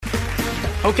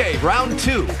Okay, round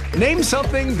two. Name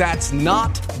something that's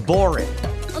not boring.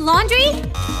 A laundry?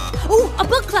 Ooh, a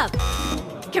book club.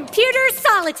 Computer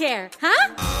solitaire,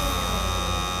 huh?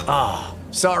 Ah,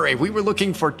 oh, sorry, we were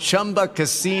looking for Chumba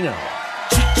Casino.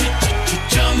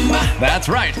 That's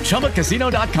right,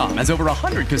 ChumbaCasino.com has over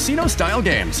 100 casino-style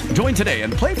games. Join today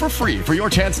and play for free for your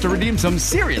chance to redeem some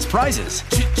serious prizes.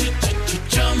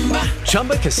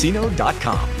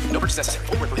 ChumbaCasino.com. No purchase necessary.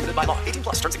 Void where prohibited by law. 18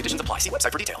 plus. Terms and conditions apply. See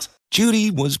website for details.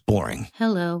 Judy was boring.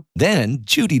 Hello. Then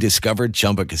Judy discovered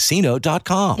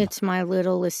ChumbaCasino.com. It's my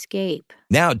little escape.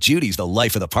 Now Judy's the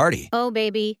life of the party. Oh,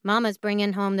 baby, mama's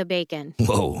bringing home the bacon.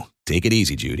 Whoa, take it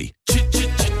easy, Judy.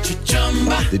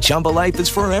 The Chumba life is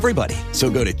for everybody. So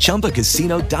go to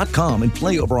ChumbaCasino.com and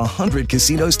play over 100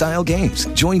 casino-style games.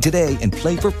 Join today and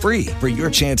play for free for your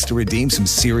chance to redeem some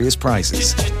serious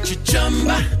prizes.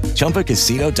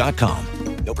 ChumbaCasino.com.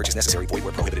 No purchase necessary. Void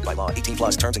where prohibited by law. 18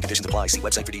 plus. Terms and conditions apply. See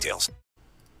website for details.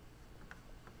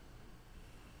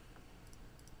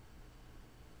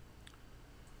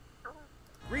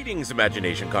 Greetings,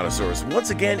 imagination connoisseurs.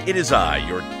 Once again, it is I,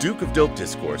 your Duke of Dope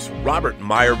Discourse, Robert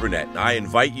Meyer Burnett, and I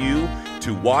invite you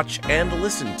to watch and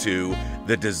listen to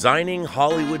the Designing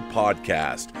Hollywood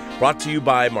podcast, brought to you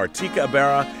by Martika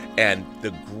Ibarra and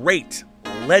the great,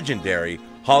 legendary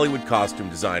Hollywood costume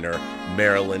designer,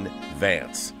 Marilyn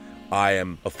Vance. I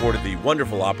am afforded the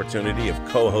wonderful opportunity of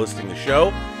co-hosting the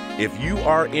show. If you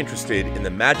are interested in the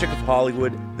magic of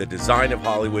Hollywood, the design of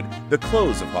Hollywood, the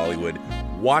clothes of Hollywood,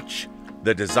 watch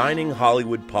the Designing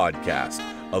Hollywood podcast,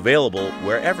 available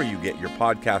wherever you get your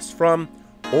podcasts from,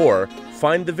 or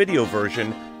find the video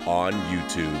version on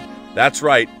YouTube. That's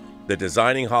right, the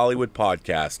Designing Hollywood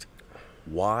podcast.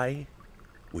 Why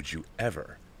would you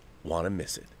ever want to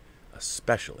miss it?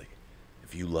 Especially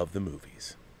if you love the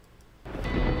movies.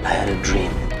 I had a dream.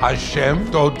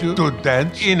 Hashem told you to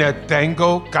dance in a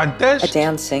tango contest? A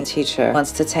dancing teacher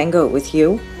wants to tango with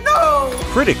you?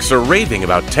 Critics are raving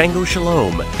about Tango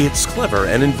Shalom. It's clever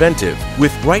and inventive,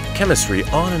 with right chemistry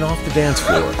on and off the dance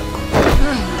floor.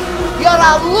 You're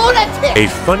a lunatic! A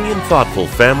funny and thoughtful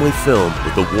family film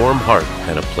with a warm heart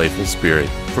and a playful spirit.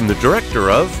 From the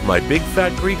director of My Big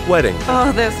Fat Greek Wedding.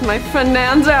 Oh, that's my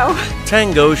Fernando.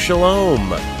 Tango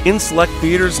Shalom. In select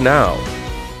theaters now.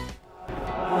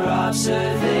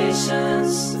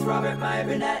 Robservations with Robert Meyer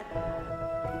Burnett.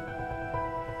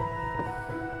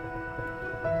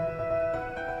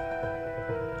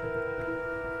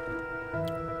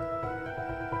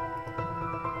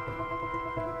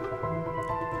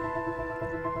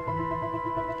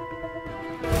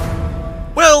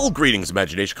 Well, greetings,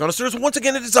 imagination connoisseurs. Once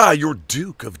again, it is I, your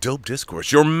Duke of Dope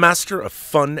Discourse, your master of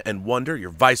fun and wonder,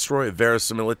 your viceroy of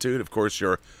verisimilitude, of course,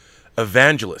 your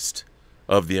evangelist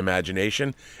of the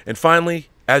imagination, and finally,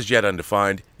 as yet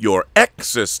undefined, your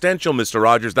existential Mr.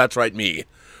 Rogers. That's right, me,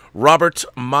 Robert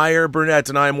Meyer Burnett,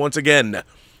 and I am once again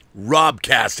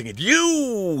robcasting it.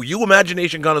 You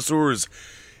imagination connoisseurs,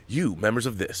 you members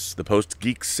of this, the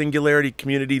post-geek singularity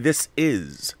community. This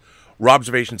is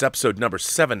Robservations episode number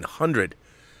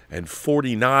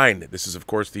 749. This is, of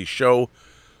course, the show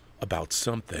about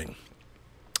something.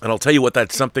 And I'll tell you what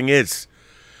that something is.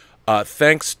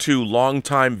 Thanks to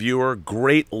longtime viewer,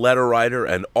 great letter writer,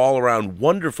 and all-around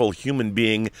wonderful human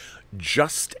being,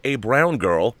 Just a Brown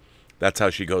Girl. That's how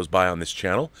she goes by on this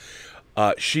channel.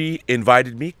 She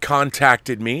invited me,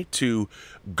 contacted me to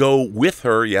go with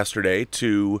her yesterday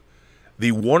to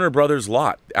the Warner Brothers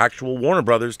lot, actual Warner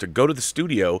Brothers, to go to the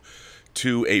studio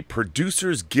to a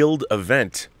Producers Guild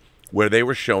event where they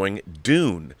were showing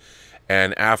Dune.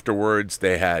 And afterwards,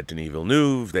 they had Denis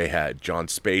Villeneuve, they had John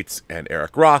Spates and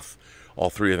Eric Roth. All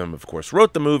three of them, of course,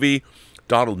 wrote the movie.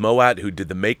 Donald Moat, who did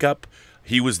the makeup,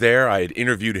 he was there. I had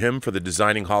interviewed him for the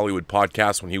Designing Hollywood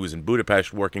podcast when he was in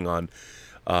Budapest working on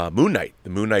Moon Knight, the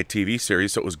Moon Knight TV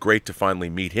series. So it was great to finally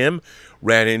meet him.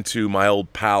 Ran into my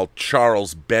old pal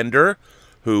Charles Bender,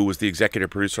 who was the executive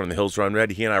producer on The Hills Run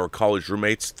Red. He and I were college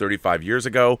roommates 35 years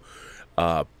ago.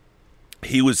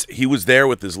 He was there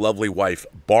with his lovely wife,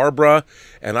 Barbara,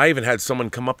 and I even had someone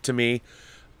come up to me,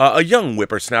 a young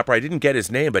whippersnapper. I didn't get his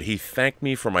name, but he thanked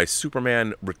me for my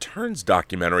Superman Returns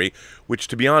documentary, which,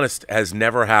 to be honest, has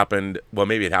never happened. Well,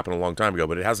 maybe it happened a long time ago,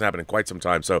 but it hasn't happened in quite some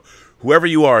time. So whoever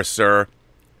you are, sir,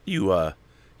 you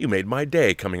made my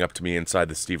day coming up to me inside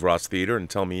the Steve Ross Theater and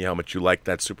telling me how much you liked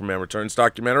that Superman Returns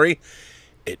documentary.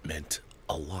 It meant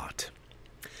a lot.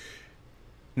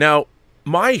 Now,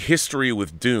 my history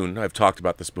with Dune, I've talked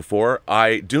about this before.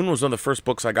 Dune was one of the first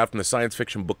books I got from the Science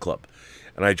Fiction Book Club.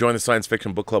 And I joined the Science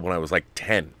Fiction Book Club when I was like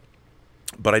 10.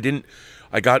 But the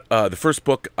first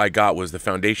book I got was the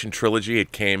Foundation Trilogy.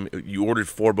 It came, you ordered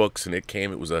 4 books and it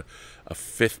came. It was a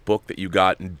fifth book that you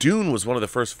got. And Dune was one of the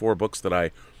first 4 books that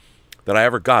I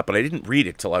ever got, but I didn't read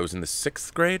it till I was in the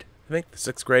 6th grade, I think, the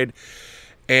 6th grade.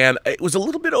 And it was a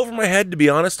little bit over my head, to be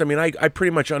honest. I mean, I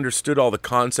pretty much understood all the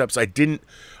concepts. I didn't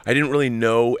really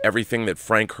know everything that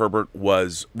Frank Herbert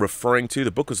was referring to.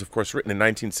 The book was, of course, written in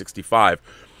 1965.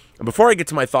 And before I get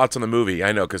to my thoughts on the movie,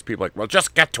 I know, because people are like, well,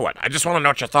 just get to it. I just want to know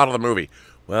what you thought of the movie.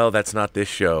 Well, that's not this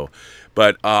show.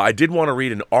 But I did want to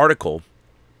read an article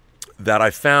that I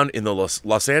found in the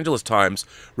Los Angeles Times,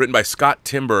 written by Scott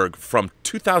Timberg from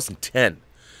 2010.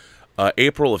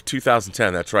 April of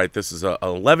 2010, that's right. This is an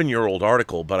 11-year-old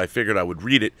article, but I figured I would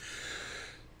read it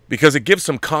because it gives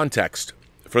some context.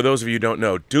 For those of you who don't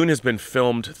know, Dune has been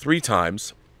filmed 3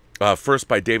 times. First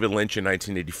by David Lynch in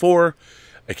 1984.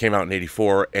 It came out in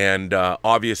 84, and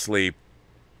obviously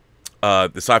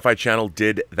the Sci-Fi Channel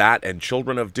did that and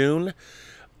Children of Dune.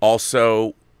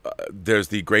 Also, there's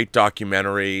the great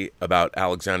documentary about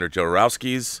Alexander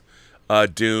Jodorowsky's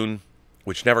Dune,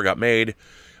 which never got made.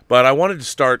 But I wanted to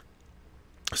start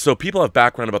so people have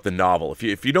background about the novel.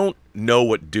 If you don't know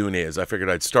what Dune is, I figured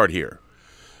I'd start here.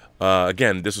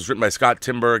 Again, this was written by Scott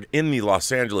Timberg in the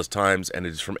Los Angeles Times, and it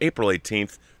is from April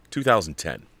 18th,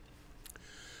 2010.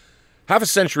 Half a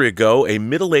century ago, a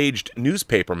middle-aged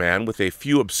newspaperman with a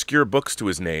few obscure books to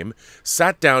his name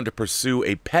sat down to pursue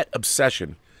a pet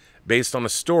obsession based on a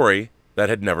story that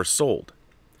had never sold.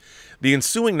 The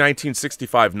ensuing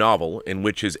 1965 novel, in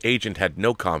which his agent had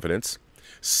no confidence,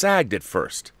 sagged at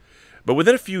first. But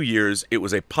within a few years, it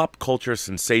was a pop culture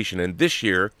sensation, and this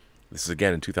year, this is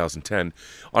again in 2010,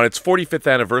 on its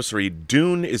 45th anniversary,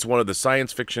 Dune is one of the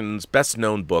science fiction's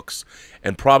best-known books,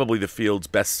 and probably the field's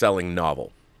best-selling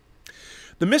novel.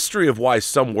 The mystery of why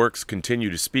some works continue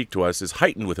to speak to us is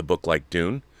heightened with a book like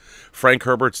Dune. Frank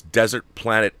Herbert's desert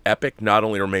planet epic not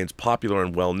only remains popular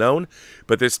and well-known,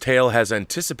 but this tale has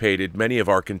anticipated many of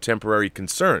our contemporary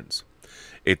concerns.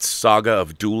 Its saga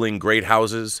of dueling great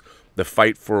houses, the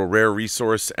fight for a rare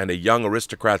resource, and a young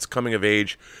aristocrat's coming of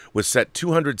age was set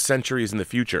 200 centuries in the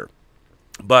future.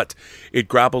 But it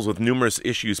grapples with numerous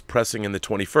issues pressing in the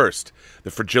 21st.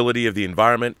 The fragility of the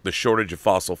environment, the shortage of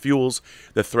fossil fuels,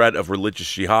 the threat of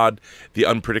religious jihad, the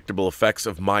unpredictable effects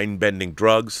of mind-bending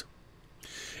drugs.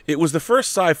 It was the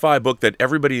first sci-fi book that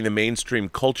everybody in the mainstream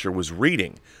culture was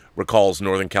reading, recalls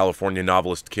Northern California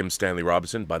novelist Kim Stanley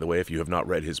Robinson. By the way, if you have not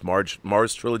read his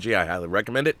Mars trilogy, I highly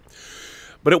recommend it.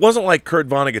 But it wasn't like Kurt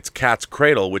Vonnegut's Cat's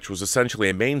Cradle, which was essentially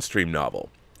a mainstream novel.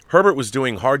 Herbert was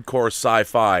doing hardcore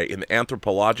sci-fi in the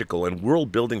anthropological and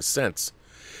world-building sense.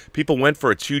 People went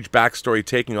for its huge backstory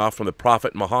taking off from the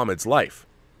Prophet Muhammad's life.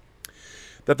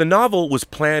 That the novel was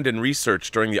planned and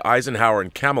researched during the Eisenhower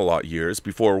and Camelot years,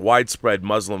 before widespread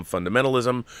Muslim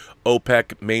fundamentalism,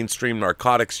 OPEC, mainstream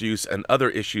narcotics use, and other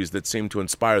issues that seem to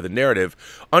inspire the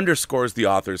narrative, underscores the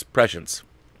author's prescience.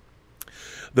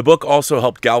 The book also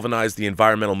helped galvanize the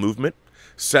environmental movement.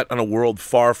 Set on a world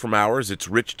far from ours, its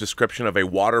rich description of a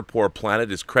water-poor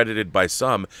planet is credited by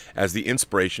some as the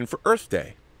inspiration for Earth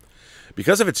Day.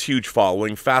 Because of its huge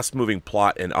following, fast-moving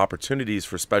plot, and opportunities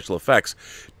for special effects,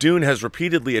 Dune has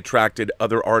repeatedly attracted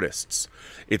other artists.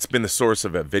 It's been the source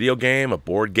of a video game, a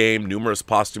board game, numerous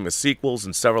posthumous sequels,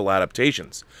 and several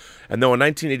adaptations. And though a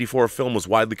 1984 film was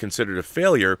widely considered a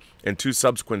failure and 2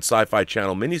 subsequent Sci-Fi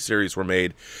Channel miniseries were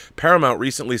made, Paramount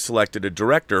recently selected a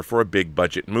director for a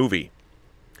big-budget movie.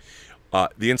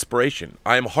 The inspiration.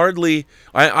 I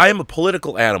am a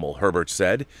political animal, Herbert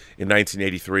said in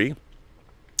 1983,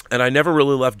 and I never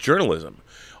really left journalism.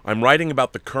 I'm writing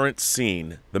about the current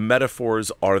scene. The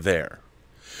metaphors are there.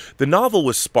 The novel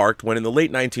was sparked when in the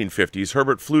late 1950s,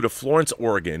 Herbert flew to Florence,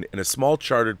 Oregon in a small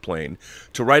chartered plane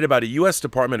to write about a U.S.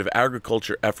 Department of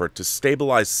Agriculture effort to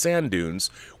stabilize sand dunes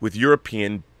with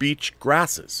European beach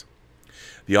grasses.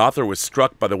 The author was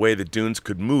struck by the way the dunes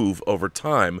could move over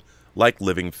time like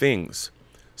living things,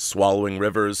 swallowing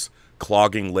rivers,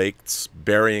 clogging lakes,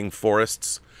 burying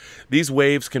forests. These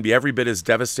waves can be every bit as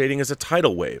devastating as a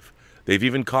tidal wave. They've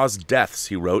even caused deaths,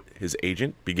 he wrote his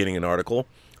agent, beginning an article.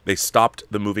 They stopped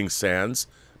the moving sands.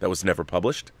 That was never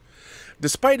published.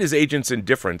 Despite his agent's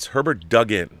indifference, Herbert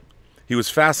dug in. He was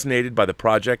fascinated by the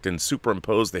project and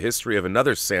superimposed the history of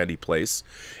another sandy place,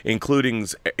 including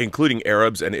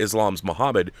Arabs and Islam's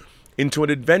Muhammad, into an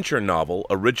adventure novel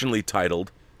originally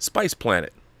titled Spice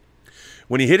Planet.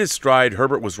 When he hit his stride,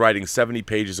 Herbert was writing 70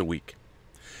 pages a week.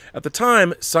 At the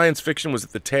time, science fiction was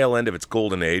at the tail end of its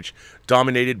golden age,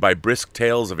 dominated by brisk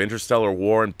tales of interstellar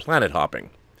war and planet hopping.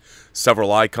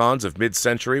 Several icons of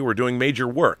mid-century were doing major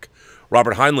work.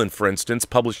 Robert Heinlein, for instance,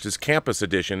 published his campus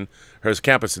sensation,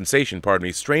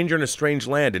 Stranger in a Strange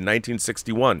Land in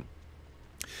 1961.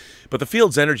 But the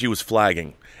field's energy was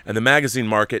flagging, and the magazine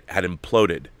market had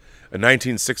imploded. A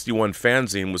 1961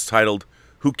 fanzine was titled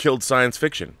Who Killed Science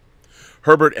Fiction?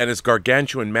 Herbert and his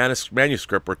gargantuan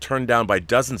manuscript were turned down by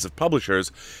dozens of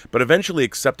publishers, but eventually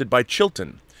accepted by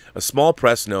Chilton, a small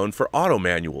press known for auto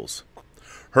manuals.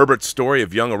 Herbert's story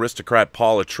of young aristocrat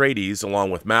Paul Atreides,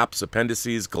 along with maps,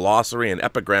 appendices, glossary, and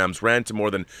epigrams, ran to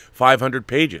more than 500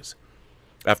 pages.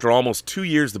 After almost 2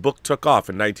 years, the book took off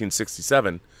in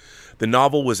 1967. The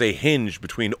novel was a hinge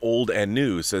between old and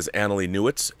new, says Annalee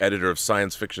Newitz, editor of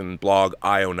science fiction blog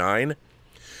IO9.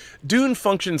 Dune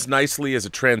functions nicely as a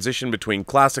transition between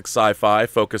classic sci-fi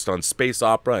focused on space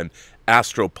opera and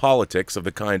astropolitics of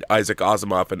the kind Isaac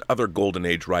Asimov and other Golden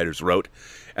Age writers wrote,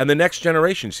 and the next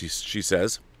generation, she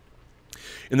says.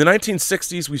 In the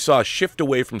 1960s, we saw a shift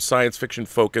away from science fiction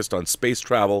focused on space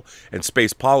travel and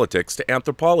space politics to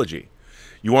anthropology.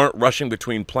 You aren't rushing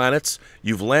between planets,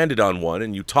 you've landed on one,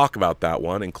 and you talk about that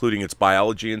one, including its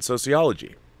biology and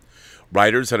sociology.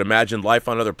 Writers had imagined life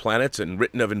on other planets and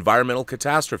written of environmental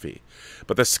catastrophe.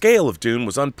 But the scale of Dune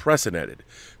was unprecedented,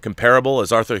 comparable,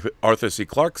 as Arthur C.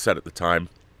 Clarke said at the time,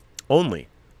 only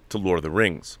to Lord of the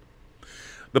Rings.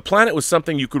 The planet was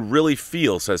something you could really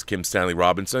feel, says Kim Stanley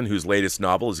Robinson, whose latest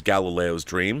novel is Galileo's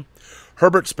Dream.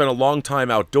 Herbert spent a long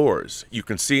time outdoors. You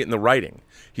can see it in the writing.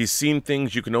 He's seen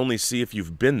things you can only see if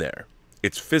you've been there.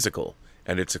 It's physical,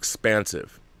 and it's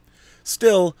expansive.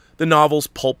 Still, the novel's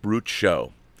pulp roots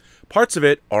show. Parts of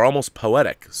it are almost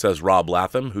poetic, says Rob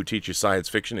Latham, who teaches science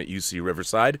fiction at UC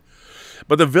Riverside.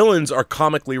 But the villains are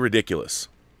comically ridiculous.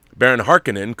 Baron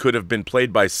Harkonnen could have been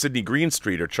played by Sidney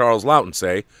Greenstreet or Charles Loughton,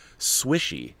 say,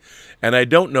 swishy. And I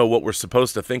don't know what we're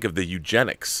supposed to think of the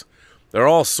eugenics. There are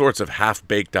all sorts of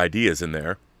half-baked ideas in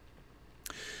there.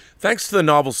 Thanks to the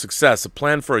novel's success, a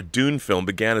plan for a Dune film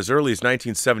began as early as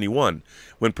 1971,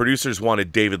 when producers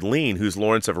wanted David Lean, whose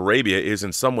Lawrence of Arabia is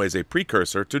in some ways a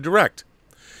precursor, to direct.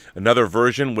 Another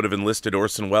version would have enlisted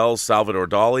Orson Welles, Salvador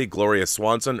Dali, Gloria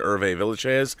Swanson, Hervé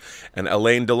Villechaize, and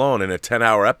Alain Delon in a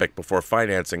 10-hour epic before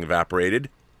financing evaporated.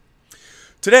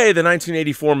 Today, the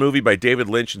 1984 movie by David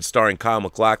Lynch and starring Kyle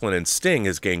MacLachlan and Sting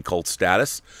has gained cult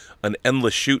status. An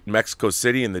endless shoot in Mexico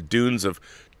City and the dunes of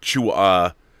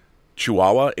Chihuahua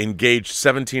engaged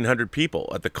 1,700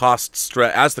 people. As the cost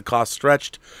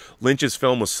stretched, Lynch's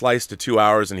film was sliced to 2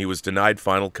 hours and he was denied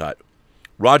final cut.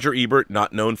 Roger Ebert,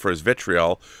 not known for his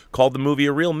vitriol, called the movie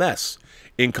a real mess.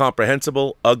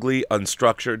 Incomprehensible, ugly,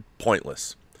 unstructured,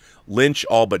 pointless. Lynch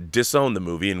all but disowned the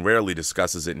movie and rarely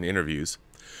discusses it in interviews.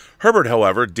 Herbert,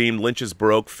 however, deemed Lynch's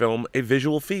Baroque film a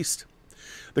visual feast.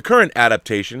 The current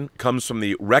adaptation comes from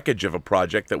the wreckage of a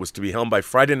project that was to be helmed by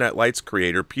Friday Night Lights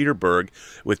creator Peter Berg,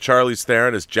 with Charlize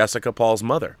Theron as Jessica Paul's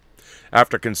mother.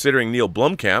 After considering Neil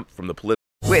Blomkamp from the political...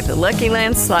 With the Lucky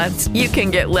Land Slots, you can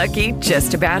get lucky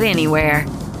just about anywhere.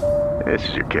 This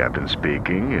is your captain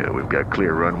speaking. We've got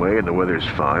clear runway and the weather's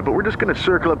fine, but we're just going to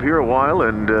circle up here a while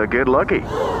and get lucky.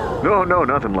 No,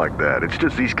 nothing like that. It's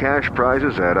just these cash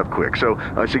prizes add up quick. So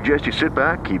I suggest you sit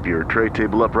back, keep your tray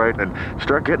table upright, and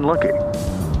start getting lucky.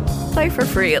 Play for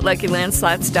free at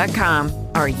LuckyLandSlots.com.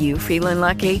 Are you feeling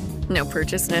lucky? No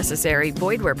purchase necessary.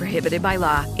 Void where prohibited by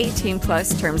law.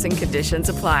 18+ terms and conditions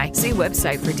apply. See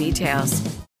website for details.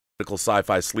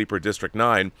 Sci-fi sleeper District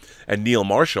 9 and Neil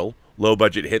Marshall,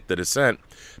 low-budget hit The Descent,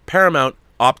 Paramount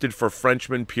opted for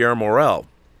Frenchman Pierre Morel.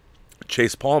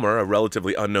 Chase Palmer, a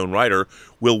relatively unknown writer,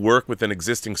 will work with an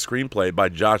existing screenplay by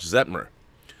Josh Zetumer.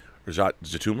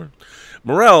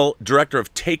 Morel, director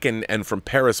of Taken and From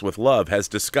Paris with Love, has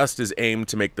discussed his aim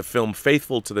to make the film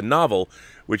faithful to the novel,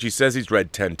 which he says he's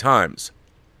read 10 times.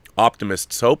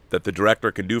 Optimists hope that the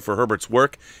director can do for Herbert's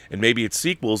work and maybe its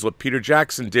sequels what Peter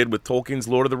Jackson did with Tolkien's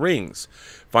Lord of the Rings,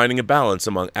 finding a balance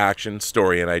among action,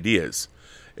 story, and ideas.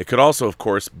 It could also, of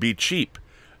course, be cheap.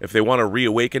 If they want to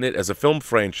reawaken it as a film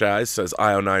franchise, says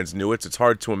IO9's Newitz, it's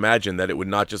hard to imagine that it would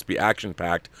not just be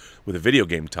action-packed with a video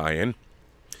game tie-in.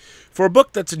 For a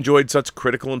book that's enjoyed such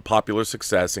critical and popular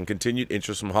success and continued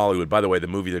interest from Hollywood, by the way, the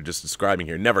movie they're just describing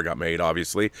here never got made,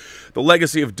 obviously, the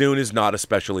legacy of Dune is not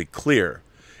especially clear.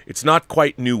 It's not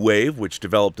quite New Wave, which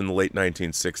developed in the late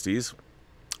 1960s,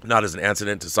 not as an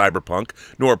antecedent to cyberpunk,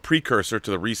 nor a precursor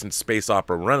to the recent space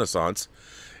opera renaissance.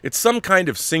 It's some kind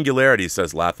of singularity,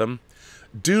 says Latham.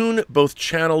 Dune both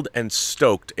channeled and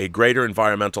stoked a greater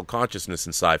environmental consciousness in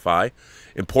sci-fi.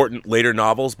 Important later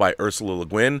novels by Ursula Le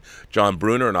Guin, John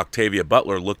Brunner, and Octavia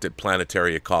Butler looked at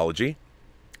planetary ecology.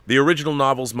 The original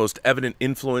novel's most evident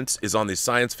influence is on the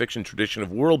science fiction tradition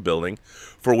of world-building,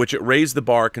 for which it raised the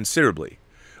bar considerably.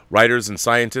 Writers and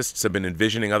scientists have been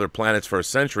envisioning other planets for a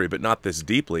century, but not this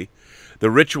deeply. The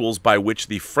rituals by which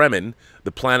the Fremen,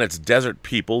 the planet's desert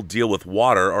people, deal with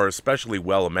water are especially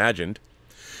well imagined.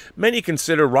 Many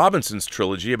consider Robinson's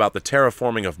trilogy about the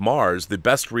terraforming of Mars the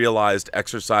best realized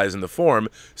exercise in the form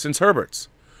since Herbert's.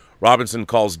 Robinson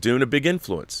calls Dune a big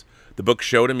influence. The book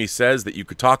showed him, he says, that you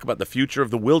could talk about the future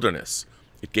of the wilderness.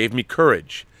 It gave me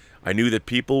courage. I knew that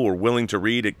people were willing to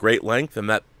read at great length and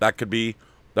that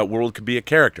world could be a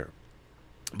character.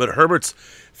 But Herbert's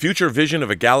future vision of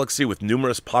a galaxy with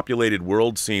numerous populated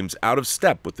worlds seems out of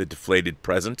step with the deflated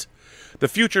present. The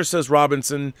future, says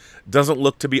Robinson, doesn't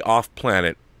look to be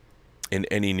off-planet in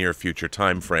any near-future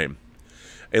time frame.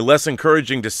 A less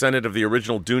encouraging descendant of the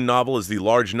original Dune novel is the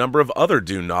large number of other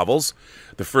Dune novels.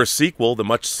 The first sequel, the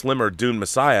much slimmer Dune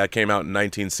Messiah, came out in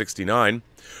 1969.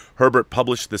 Herbert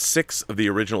published the sixth of the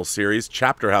original series,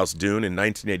 Chapter House Dune, in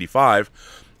 1985.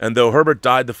 And though Herbert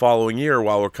died the following year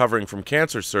while recovering from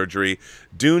cancer surgery,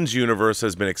 Dune's universe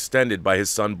has been extended by his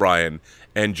son Brian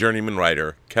and journeyman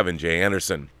writer Kevin J.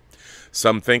 Anderson.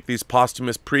 Some think these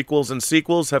posthumous prequels and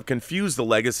sequels have confused the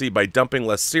legacy by dumping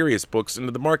less serious books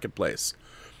into the marketplace.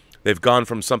 They've gone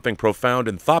from something profound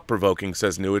and thought-provoking,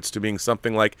 says Newitz, to being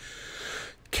something like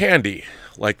candy,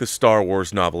 like the Star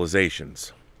Wars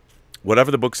novelizations.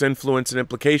 Whatever the book's influence and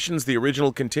implications, the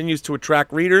original continues to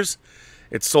attract readers.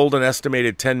 It sold an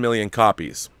estimated 10 million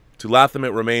copies. To Latham,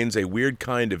 it remains a weird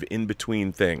kind of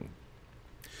in-between thing.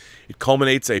 It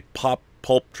culminates a pulp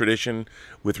tradition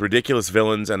with ridiculous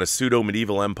villains and a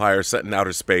pseudo-medieval empire set in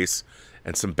outer space,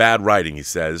 and some bad writing, he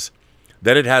says.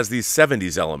 Then it has these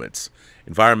 70s elements,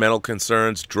 environmental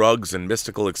concerns, drugs, and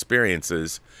mystical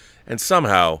experiences, and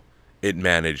somehow it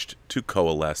managed to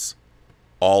coalesce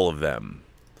all of them.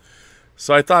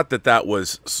 So I thought that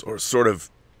was sort of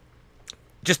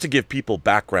just to give people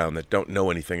background that don't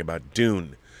know anything about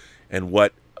Dune and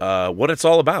what it's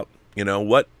all about. You know,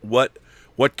 what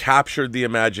captured the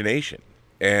imagination.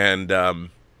 And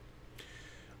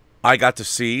I got to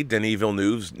see Denis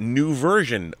Villeneuve's new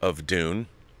version of Dune.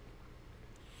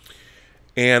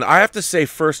 And I have to say,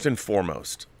 first and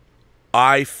foremost,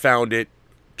 I found it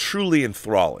truly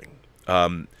enthralling.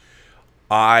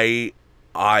 I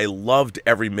loved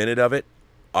every minute of it.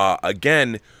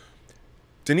 Again,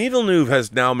 Denis Villeneuve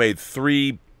has now made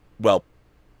three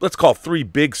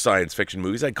big science fiction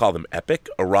movies. I'd call them epic: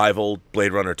 Arrival,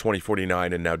 Blade Runner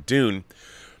 2049, and now Dune.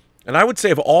 And I would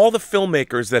say of all the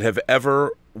filmmakers that have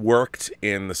ever worked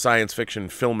in the science fiction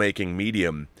filmmaking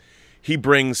medium, he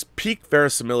brings peak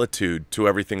verisimilitude to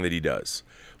everything that he does.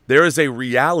 There is a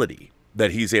reality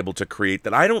that he's able to create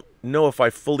that I don't know if I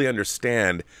fully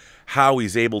understand how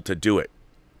he's able to do it.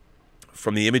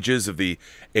 From the images of the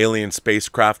alien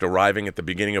spacecraft arriving at the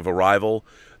beginning of Arrival,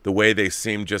 the way they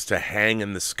seem just to hang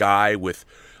in the sky with,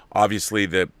 obviously,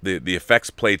 the effects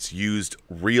plates used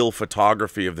real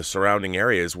photography of the surrounding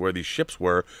areas where these ships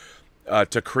were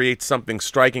to create something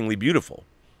strikingly beautiful.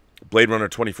 Blade Runner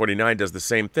 2049 does the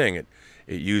same thing. It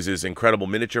uses incredible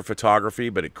miniature photography,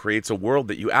 but it creates a world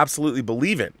that you absolutely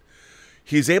believe in.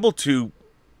 He's able to...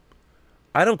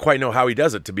 I don't quite know how he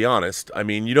does it, to be honest. I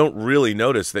mean, you don't really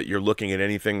notice that you're looking at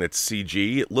anything that's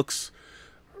CG. It looks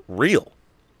real.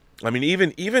 I mean,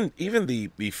 even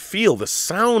the feel, the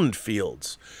sound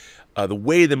fields, the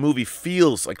way the movie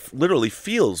feels, like literally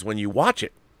feels when you watch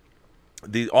it.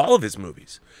 All of his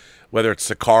movies, whether it's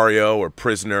Sicario or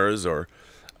Prisoners or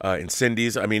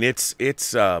Incendies. I mean,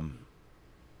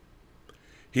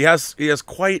 he has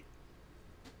quite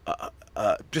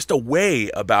just a way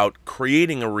about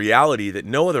creating a reality that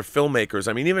no other filmmakers,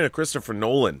 I mean, even a Christopher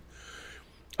Nolan,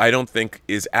 I don't think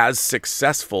is as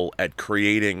successful at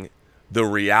creating the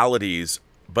realities,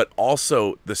 but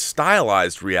also the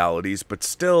stylized realities, but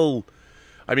still,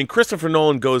 I mean, Christopher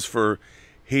Nolan goes for,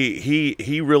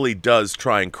 he really does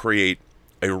try and create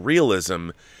a realism,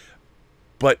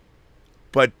 but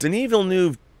Denis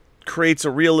Villeneuve creates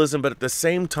a realism, but at the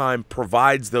same time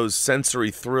provides those sensory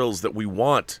thrills that we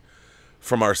want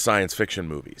from our science fiction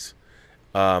movies.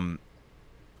 And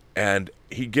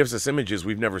he gives us images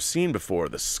we've never seen before,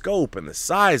 the scope and the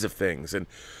size of things. And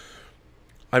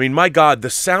I mean, my God, the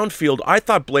sound field, I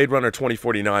thought Blade Runner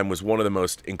 2049 was one of the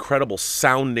most incredible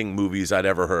sounding movies I'd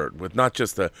ever heard, with not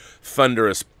just the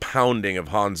thunderous pounding of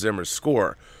Hans Zimmer's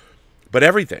score, but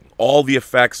everything, all the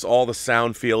effects, all the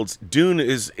sound fields. Dune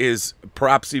is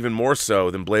perhaps even more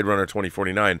so than Blade Runner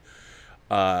 2049.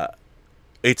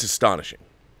 It's astonishing.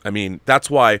 I mean, that's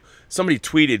why somebody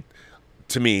tweeted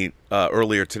to me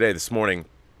earlier today, this morning,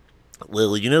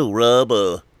 well, Rob,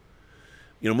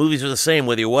 movies are the same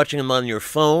whether you're watching them on your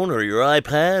phone or your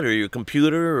iPad or your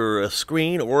computer or a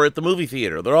screen or at the movie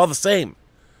theater. They're all the same.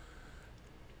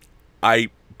 I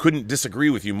couldn't disagree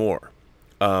with you more.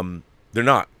 They're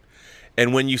not.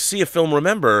 And when you see a film,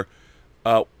 remember,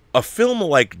 a film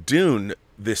like Dune,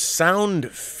 the sound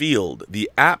field, the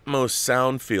Atmos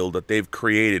sound field that they've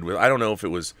created with, I don't know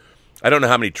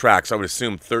how many tracks. I would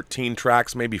assume 13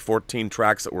 tracks, maybe 14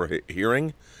 tracks that we're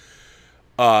hearing.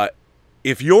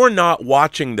 If you're not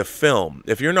watching the film,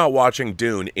 if you're not watching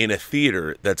Dune in a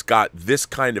theater that's got this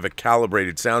kind of a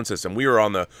calibrated sound system, we were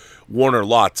on the Warner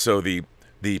lot, so the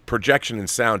projection and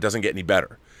sound doesn't get any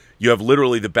better. You have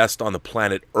literally the best on the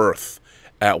planet Earth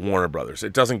at Warner Brothers.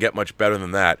 It doesn't get much better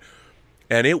than that.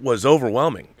 And it was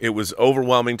overwhelming. It was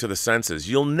overwhelming to the senses.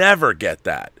 You'll never get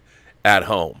that at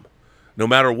home, no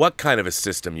matter what kind of a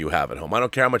system you have at home. I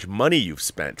don't care how much money you've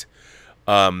spent.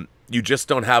 You just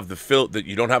don't have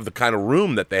you don't have the kind of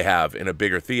room that they have in a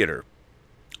bigger theater.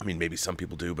 I mean, maybe some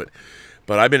people do, but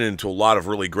I've been into a lot of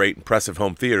really great, impressive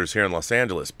home theaters here in Los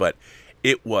Angeles. But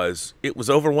it was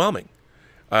overwhelming.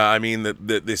 I mean,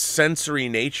 the sensory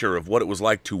nature of what it was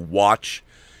like to watch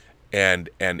and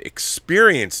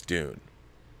experience Dune.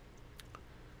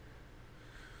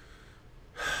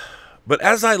 But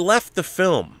as I left the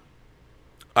film,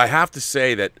 I have to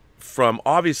say that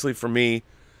obviously for me,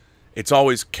 it's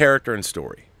always character and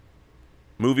story.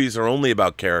 Movies are only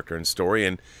about character and story,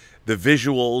 and the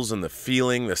visuals and the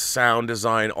feeling, the sound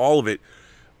design, all of it,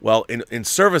 well, in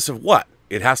service of what?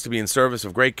 It has to be in service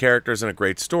of great characters and a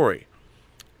great story.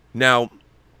 Now,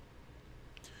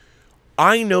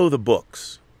 I know the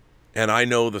books, and I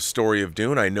know the story of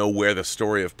Dune. I know where the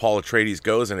story of Paul Atreides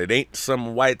goes, and it ain't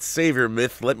some white savior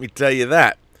myth, let me tell you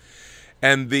that.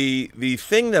 And the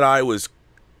thing that I was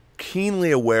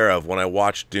keenly aware of when I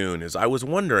watched Dune is I was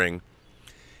wondering,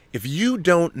 if you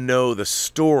don't know the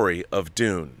story of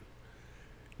Dune,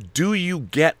 do you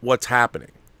get what's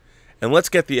happening? And let's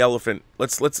get to the elephant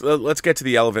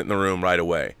in the room right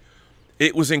away.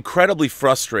 It was incredibly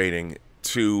frustrating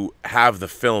to have the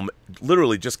film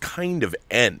literally just kind of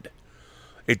end.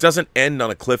 It doesn't end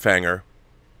on a cliffhanger.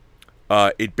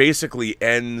 It basically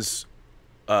ends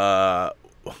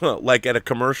like at a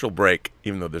commercial break,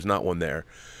 even though there's not one there,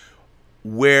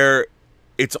 where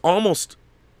it's almost,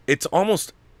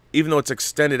 even though it's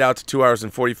extended out to 2 hours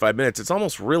and 45 minutes, it's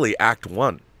almost really Act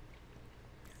 1.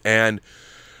 And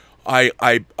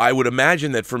I would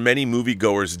imagine that for many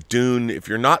moviegoers, Dune, if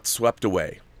you're not swept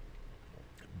away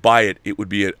by it, it would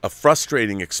be a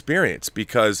frustrating experience,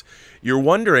 because you're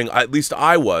wondering, at least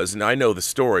I was, and I know the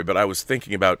story, but I was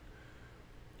thinking about,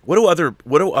 what do other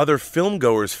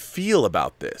filmgoers feel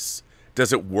about this?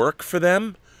 Does it work for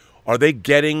them? Are they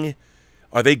getting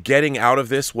out of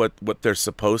this what they're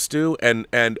supposed to?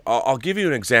 And I'll give you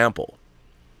an example.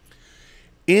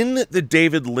 In the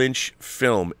David Lynch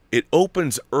film, it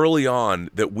opens early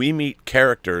on that we meet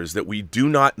characters that we do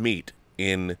not meet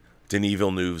in Denis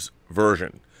Villeneuve's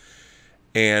version.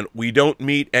 And we don't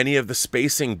meet any of the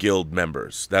Spacing Guild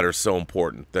members that are so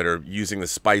important, that are using the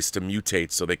spice to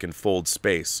mutate so they can fold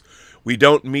space. We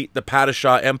don't meet the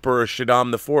Padishah Emperor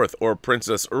Shaddam IV or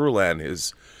Princess Urlan,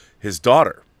 his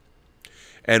daughter.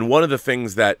 And one of the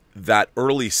things that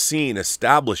early scene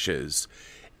establishes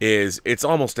is it's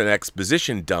almost an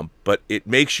exposition dump, but it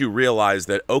makes you realize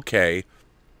that, okay,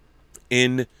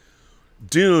 in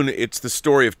Dune, it's the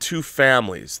story of two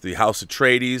families, the House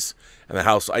Atreides and the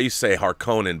House, I used to say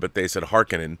Harkonnen, but they said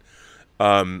Harkonnen.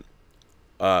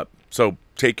 So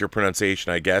take your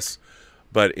pronunciation, I guess.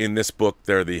 But in this book,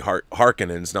 they're the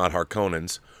Harkonnens, not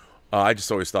Harkonnens. I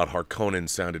just always thought Harkonnen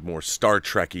sounded more Star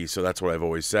Trek-y, so that's what I've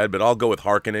always said. But I'll go with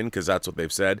Harkonnen because that's what they've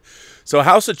said. So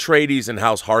House Atreides and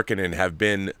House Harkonnen have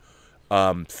been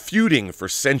feuding for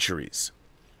centuries.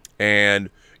 And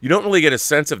you don't really get a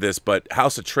sense of this, but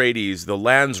House Atreides, the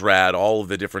Landsraad, all of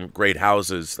the different great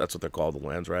houses, that's what they're called, the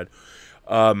Landsraad.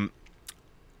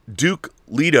 Duke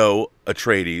Leto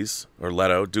Atreides, or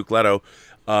Leto, Duke Leto,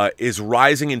 is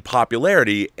rising in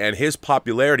popularity, and his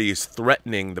popularity is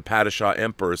threatening the Padishah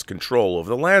Emperor's control over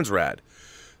the Landsraad.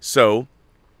 So,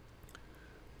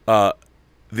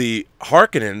 the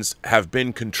Harkonnens have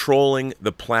been controlling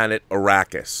the planet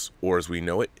Arrakis, or as we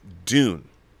know it, Dune.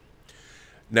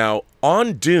 Now,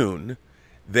 on Dune,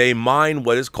 they mine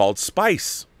what is called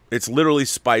spice. It's literally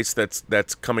spice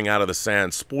that's coming out of the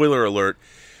sand. Spoiler alert,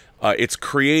 it's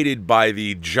created by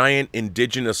the giant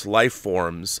indigenous life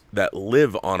forms that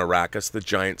live on Arrakis, the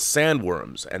giant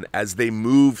sandworms. And as they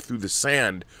move through the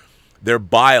sand, their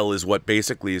bile is what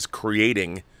basically is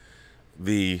creating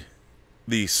the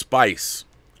spice.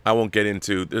 I won't get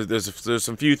into. There's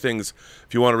some few things.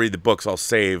 If you want to read the books, I'll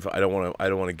save. I don't want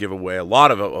to give away a lot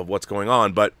of what's going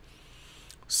on. But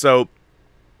so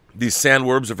these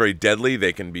sandworms are very deadly.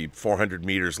 They can be 400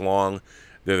 meters long.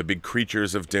 They're the big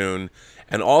creatures of Dune.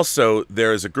 And also,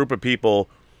 there is a group of people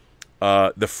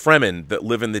the Fremen that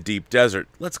live in the deep desert.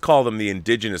 Let's call them the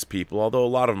indigenous people, although a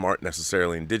lot of them aren't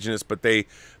necessarily indigenous, but they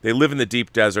live in the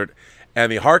deep desert. And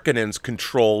the Harkonnens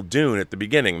control Dune at the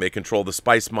beginning. They control the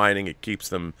spice mining. It keeps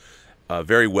them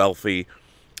very wealthy.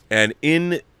 And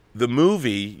in the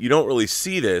movie, you don't really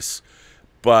see this,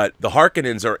 but the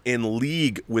Harkonnens are in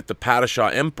league with the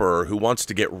Padishah Emperor, who wants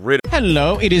to get rid of...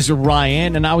 Hello, it is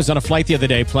Ryan, and I was on a flight the other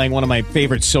day playing one of my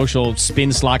favorite social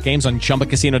spin slot games on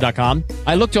ChumbaCasino.com.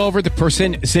 I looked over at the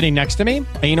person sitting next to me,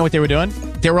 and you know what they were doing?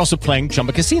 They were also playing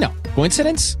Chumba Casino.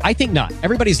 Coincidence? I think not.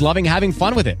 Everybody's loving having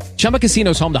fun with it. Chumba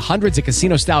Casino is home to hundreds of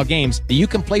casino-style games that you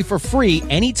can play for free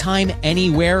anytime,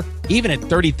 anywhere, even at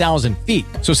 30,000 feet.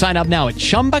 So sign up now at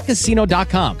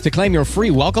ChumbaCasino.com to claim your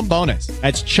free welcome bonus.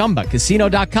 That's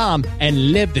ChumbaCasino.com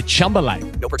and live the Chumba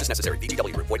life. No purchase necessary.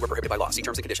 VGW. Void where prohibited by law. See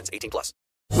terms and conditions. 18+.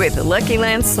 With the Lucky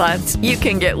Land Slots, you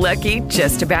can get lucky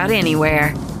just about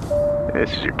anywhere.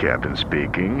 This is your captain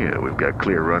speaking. We've got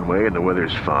clear runway and the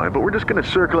weather's fine, but we're just going to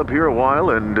circle up here a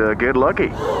while and get lucky.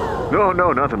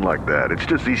 No, nothing like that. It's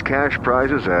just these cash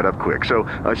prizes add up quick. So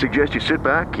I suggest you sit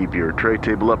back, keep your tray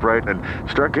table upright, and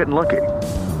start getting lucky.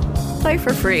 Play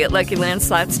for free at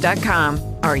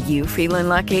LuckyLandSlots.com. Are you feeling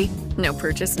lucky? No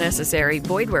purchase necessary.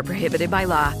 Void where prohibited by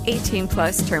law.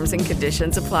 18+ terms and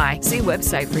conditions apply. See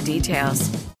website for details.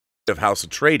 Of House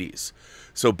Atreides.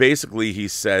 So basically, he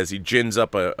says he gins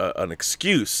up an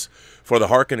excuse for the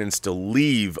Harkonnens to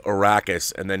leave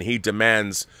Arrakis, and then he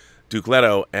demands Duke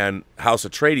Leto and House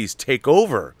Atreides take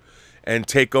over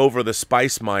the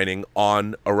spice mining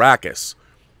on Arrakis,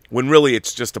 when really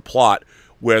it's just a plot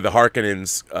where the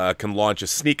Harkonnens can launch a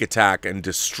sneak attack and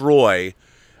destroy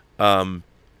House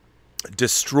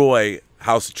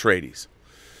Atreides.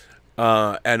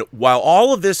 And while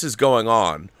all of this is going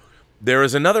on, there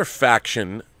is another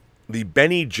faction, the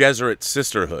Bene Gesserit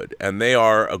Sisterhood, and they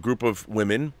are a group of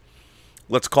women.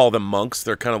 Let's call them monks.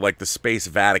 They're kind of like the Space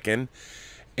Vatican,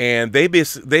 and they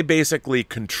basically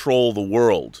control the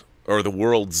world, or the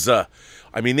world's. I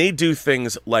mean, they do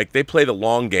things like they play the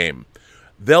long game.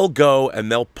 They'll go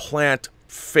and they'll plant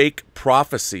fake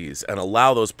prophecies and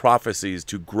allow those prophecies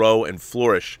to grow and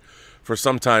flourish for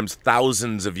sometimes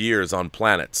thousands of years on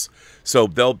planets. So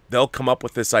they'll come up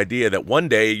with this idea that one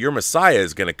day your Messiah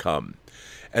is going to come,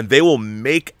 and they will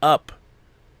make up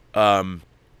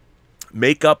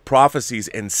prophecies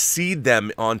and seed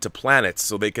them onto planets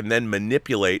so they can then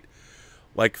manipulate,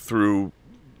 like through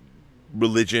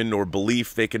religion or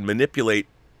belief, they can manipulate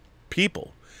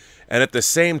people. And at the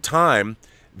same time,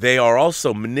 they are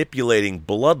also manipulating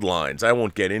bloodlines. I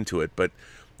won't get into it, but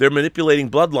they're manipulating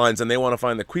bloodlines, and they want to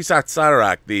find the Kwisatz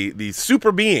Haderach, the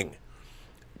super being.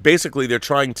 Basically, they're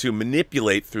trying to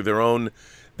manipulate through their own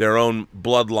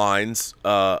bloodlines.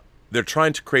 They're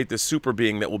trying to create this super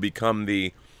being that will become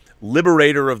the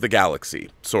liberator of the galaxy,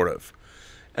 sort of.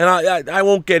 And I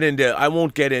won't get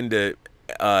into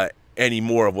any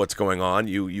more of what's going on.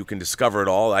 You can discover it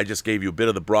all. I just gave you a bit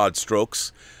of the broad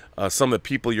strokes. Some of the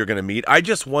people you're going to meet. I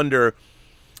just wonder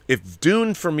if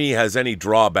Dune for me has any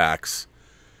drawbacks.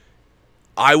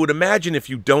 I would imagine if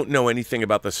you don't know anything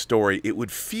about the story, it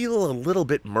would feel a little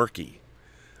bit murky.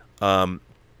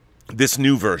 This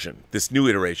new version, this new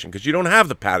iteration, because you don't have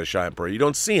the Padishah Emperor. You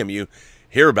don't see him. You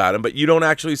hear about him, but you don't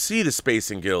actually see the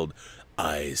Spacing Guild.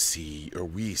 We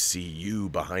see you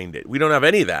behind it. We don't have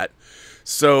any of that.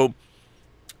 So,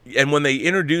 and when they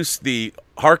introduce the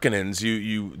Harkonnens,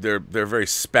 they're very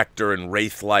Spectre and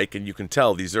Wraith-like, and you can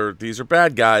tell these are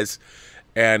bad guys,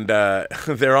 and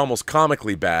they're almost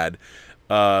comically bad.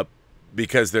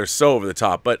 Because they're so over the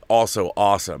top, but also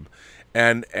awesome.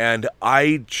 And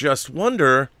I just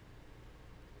wonder,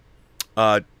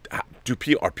 are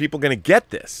people going to get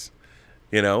this?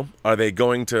 You know, are they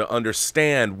going to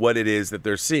understand what it is that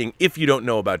they're seeing if you don't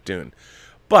know about Dune?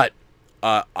 But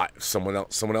someone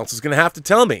else is going to have to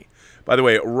tell me. By the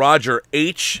way, Roger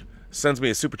H sends me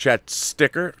a super chat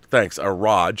sticker. Thanks,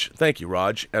 Raj. Thank you,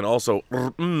 Raj. And also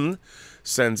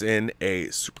sends in a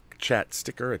super chat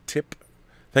sticker, a tip.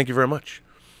 Thank you very much.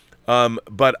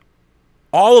 But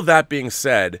all of that being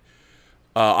said,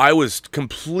 I was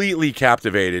completely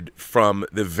captivated from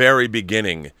the very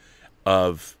beginning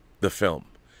of the film.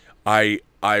 I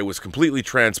was completely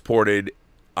transported.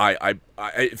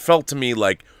 It felt to me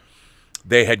like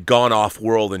they had gone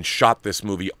off-world and shot this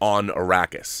movie on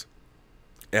Arrakis.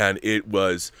 And it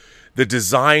was the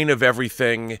design of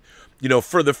everything. You know,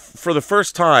 for the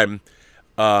first time,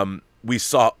 we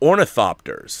saw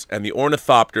ornithopters, and the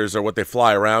ornithopters are what they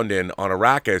fly around in on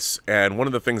Arrakis. And one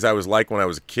of the things I was like when I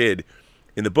was a kid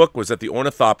in the book was that the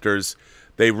ornithopters,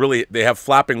 they have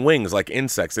flapping wings like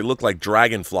insects. They look like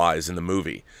dragonflies in the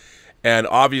movie. And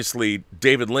obviously,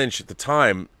 David Lynch at the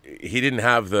time, he didn't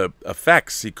have the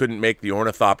effects. He couldn't make the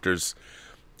ornithopters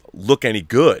look any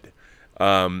good.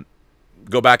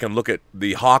 Go back and look at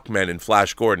the Hawkmen in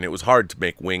Flash Gordon. It was hard to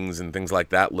make wings and things like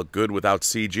that look good without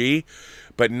CG.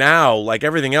 But now, like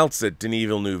everything else that Denis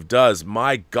Villeneuve does,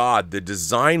 my God, the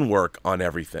design work on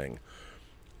everything,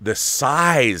 the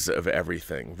size of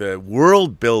everything, the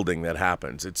world building that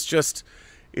happens, it's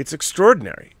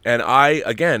extraordinary. And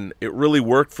it really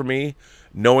worked for me.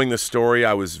 Knowing the story,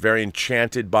 I was very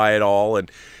enchanted by it all. And,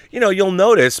 you'll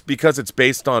notice, because it's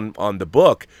based on the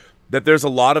book, that there's a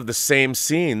lot of the same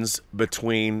scenes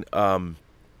between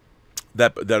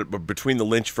between the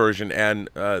Lynch version and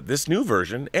this new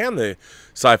version and the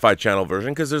Sci-Fi Channel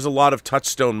version, because there's a lot of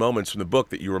touchstone moments from the book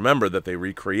that you remember that they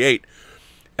recreate.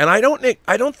 And I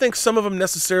don't think some of them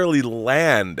necessarily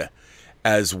land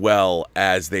as well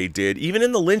as they did, even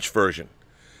in the Lynch version,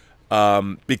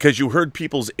 because you heard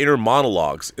people's inner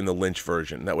monologues in the Lynch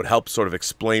version that would help sort of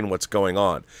explain what's going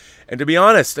on. And to be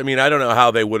honest, I mean, I don't know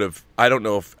how they would have. I don't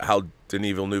know how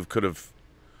Denis Villeneuve could have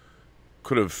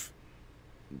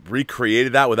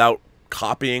recreated that without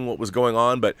copying what was going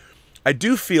on. But I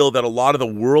do feel that a lot of the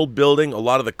world building, a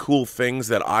lot of the cool things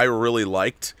that I really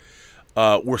liked,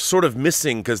 were sort of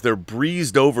missing because they're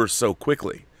breezed over so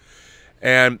quickly.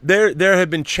 And there have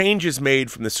been changes made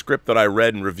from the script that I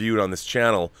read and reviewed on this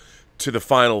channel to the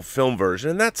final film version,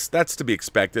 and that's to be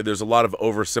expected. There's a lot of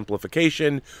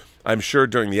oversimplification. I'm sure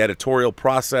during the editorial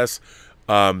process,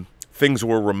 things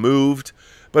were removed.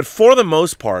 But for the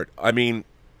most part, I mean,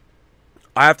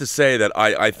 I have to say that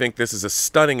I think this is a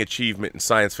stunning achievement in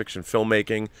science fiction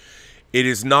filmmaking. It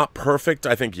is not perfect.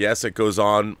 I think, yes, it goes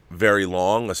on very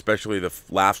long, especially the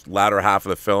latter half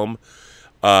of the film.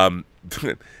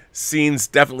 Scenes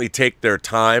definitely take their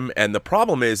time, and the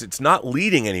problem is it's not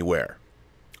leading anywhere.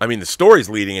 I mean, the story's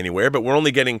leading anywhere, but we're only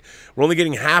getting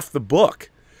half the book.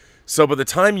 So by the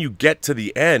time you get to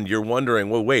the end, you're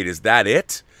wondering, well, wait, is that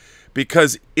it?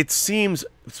 Because it seems,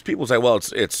 people say, well,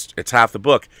 it's half the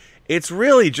book. It's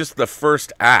really just the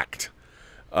first act.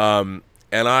 And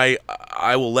I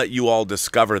will let you all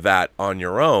discover that on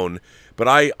your own. But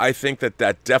I think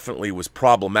that definitely was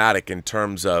problematic in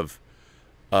terms of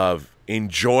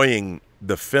enjoying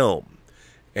the film.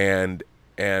 And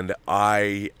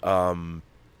I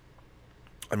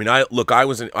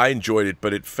enjoyed it,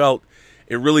 but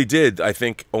it really did. I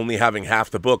think only having half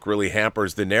the book really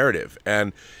hampers the narrative.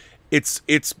 And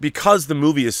it's because the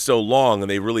movie is so long and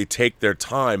they really take their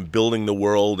time building the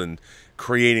world and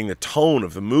creating the tone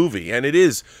of the movie. And it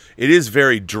is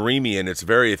very dreamy and it's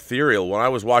very ethereal. When I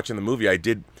was watching the movie,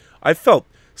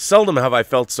 seldom have I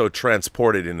felt so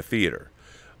transported in a theater.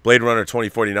 Blade Runner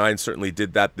 2049 certainly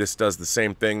did that. This does the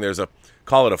same thing.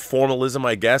 Call it a formalism,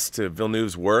 I guess, to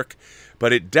Villeneuve's work.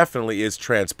 But it definitely is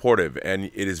transportive, and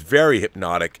it is very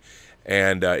hypnotic.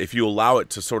 And if you allow it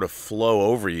to sort of flow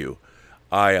over you,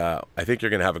 I think you're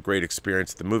going to have a great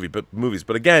experience at the movies.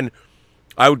 But again,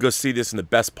 I would go see this in the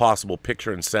best possible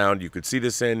picture and sound you could see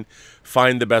this in.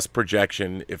 Find the best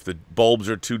projection. If the bulbs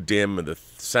are too dim and the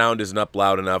sound isn't up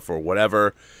loud enough or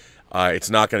whatever,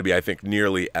 it's not going to be, I think,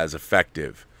 nearly as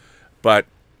effective. But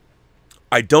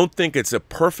I don't think it's a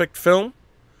perfect film.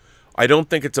 I don't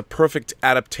think it's a perfect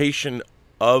adaptation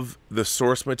of the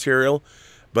source material,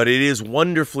 but it is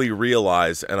wonderfully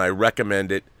realized, and I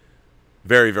recommend it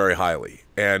very, very highly.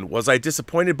 And was I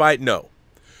disappointed by it? No.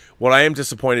 What I am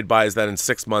disappointed by is that in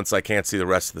 6 months I can't see the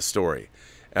rest of the story.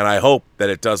 And I hope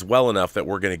that it does well enough that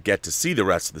we're going to get to see the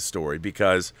rest of the story,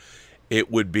 because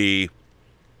it would be...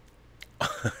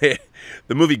 the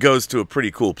movie goes to a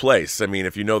pretty cool place. I mean,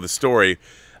 if you know the story...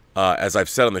 as I've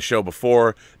said on the show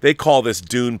before, they call this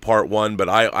Dune Part 1, but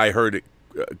I heard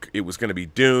it was going to be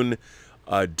Dune,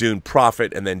 Dune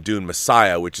Prophet, and then Dune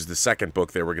Messiah, which is the second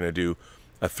book they were going to do,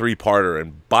 a 3-parter.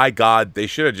 And by God, they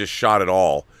should have just shot it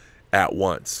all at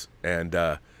once. And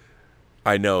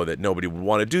I know that nobody would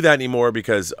want to do that anymore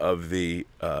because of the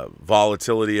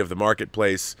volatility of the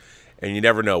marketplace. And you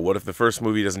never know. What if the first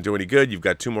movie doesn't do any good? You've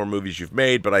got 2 more movies you've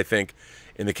made. But I think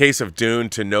in the case of Dune,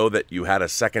 to know that you had a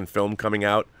second film coming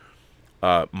out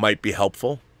might be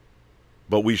helpful,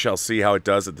 but we shall see how it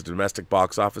does at the domestic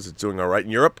box office. It's doing all right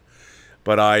in Europe,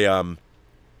 but I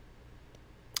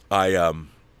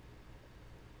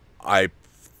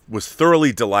was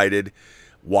thoroughly delighted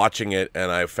watching it,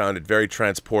 and I found it very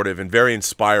transportive and very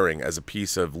inspiring as a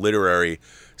piece of literary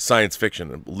science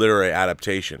fiction, literary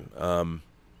adaptation.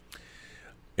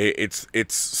 It's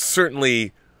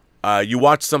certainly. You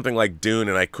watch something like Dune,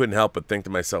 and I couldn't help but think to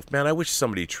myself, man, I wish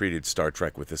somebody treated Star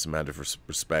Trek with this amount of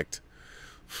respect.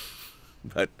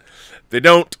 But they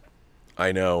don't.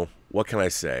 I know. What can I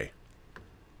say?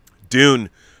 Dune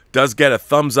does get a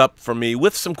thumbs up from me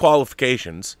with some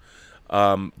qualifications,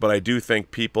 but I do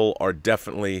think people are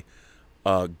definitely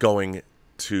going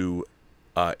to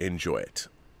enjoy it.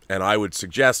 And I would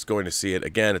suggest going to see it,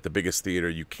 again, at the biggest theater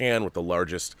you can with the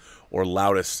largest or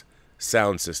loudest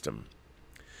sound system.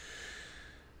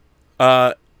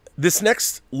 This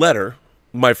next letter,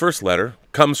 my first letter,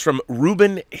 comes from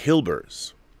Ruben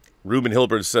Hilbers. Ruben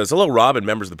Hilbers says, "Hello, Rob and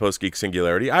members of the Post Geek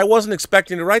Singularity. I wasn't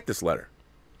expecting to write this letter,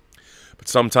 but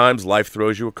sometimes life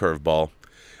throws you a curveball.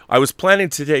 I was planning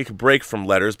to take a break from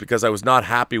letters because I was not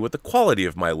happy with the quality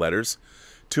of my letters.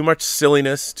 Too much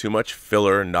silliness, too much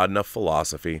filler, not enough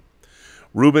philosophy.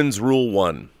 Ruben's Rule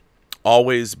 1,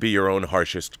 always be your own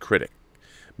harshest critic.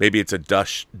 Maybe it's a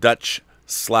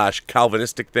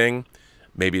Dutch/Calvinistic thing.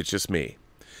 Maybe it's just me.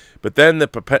 But then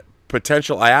the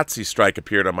potential IATSE strike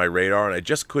appeared on my radar, and I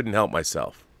just couldn't help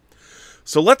myself.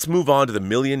 So let's move on to the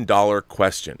million-dollar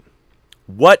question.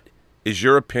 What is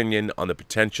your opinion on the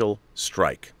potential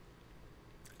strike?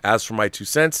 As for my 2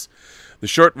 cents, the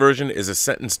short version is a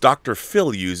sentence Dr.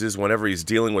 Phil uses whenever he's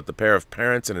dealing with the pair of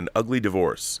parents in an ugly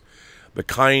divorce, the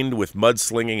kind with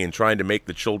mudslinging and trying to make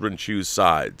the children choose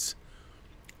sides.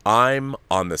 I'm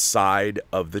on the side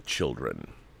of the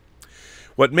children.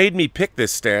 What made me pick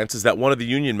this stance is that one of the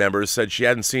union members said she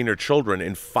hadn't seen her children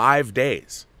in 5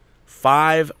 days.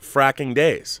 5 fracking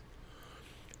days.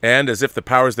 And as if the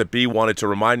powers that be wanted to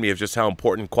remind me of just how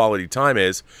important quality time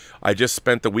is, I just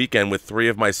spent the weekend with 3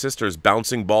 of my sisters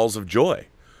bouncing balls of joy.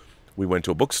 We went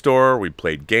to a bookstore, we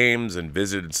played games, and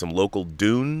visited some local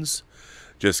dunes.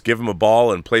 Just give them a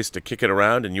ball and place to kick it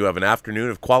around, and you have an afternoon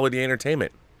of quality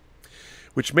entertainment.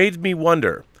 Which made me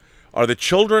wonder, are the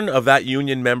children of that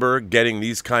union member getting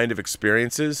these kind of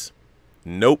experiences?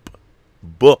 Nope.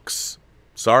 Books.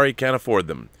 Sorry, can't afford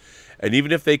them. And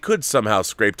even if they could somehow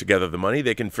scrape together the money,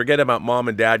 they can forget about mom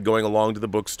and dad going along to the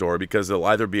bookstore because they'll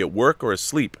either be at work or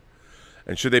asleep.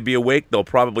 And should they be awake, they'll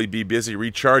probably be busy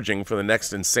recharging for the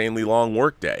next insanely long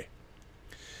workday.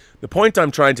 The point I'm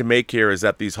trying to make here is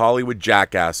that these Hollywood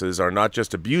jackasses are not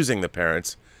just abusing the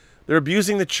parents, they're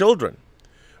abusing the children,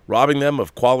 robbing them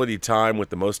of quality time with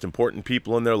the most important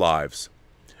people in their lives.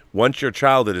 Once your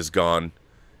childhood is gone,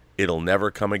 it'll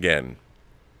never come again.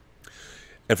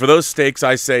 And for those stakes,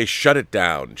 I say, shut it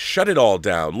down. Shut it all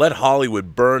down. Let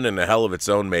Hollywood burn in a hell of its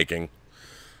own making.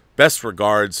 Best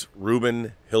regards,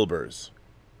 Ruben Hilbers.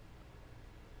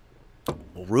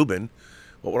 Well, Ruben,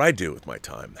 what would I do with my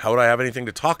time? How would I have anything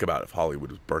to talk about if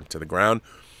Hollywood was burnt to the ground?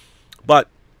 But,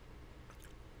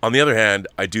 on the other hand,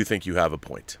 I do think you have a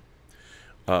point.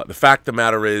 The fact of the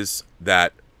matter is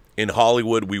that in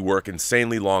Hollywood, we work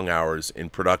insanely long hours in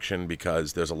production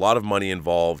because there's a lot of money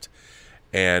involved,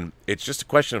 and it's just a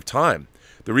question of time.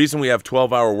 The reason we have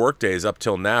 12-hour workdays up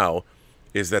till now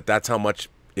is that that's how much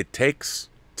it takes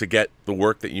to get the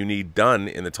work that you need done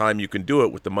in the time you can do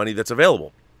it with the money that's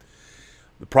available.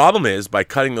 The problem is, by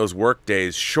cutting those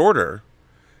workdays shorter,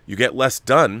 you get less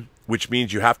done, which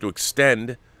means you have to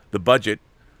extend the budget.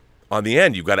 On the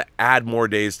end, you've got to add more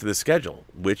days to the schedule,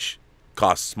 which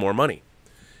costs more money.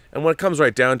 And when it comes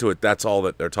right down to it, that's all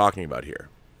that they're talking about here.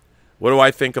 What do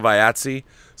I think of IATSE?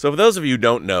 So for those of you who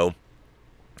don't know,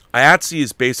 IATSE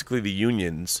is basically the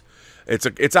unions.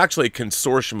 It's actually a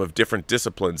consortium of different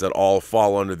disciplines that all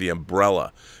fall under the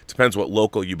umbrella. Depends what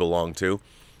local you belong to.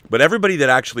 But everybody that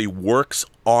actually works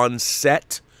on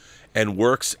set and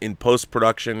works in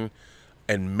post-production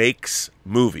and makes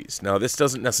movies. Now, this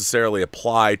doesn't necessarily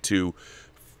apply to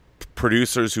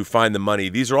producers who find the money.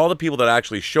 These are all the people that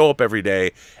actually show up every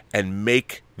day and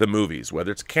make the movies,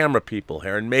 whether it's camera people,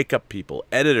 hair and makeup people,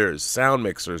 editors, sound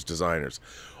mixers, designers,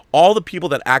 all the people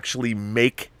that actually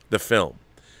make the film.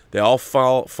 They all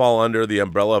fall under the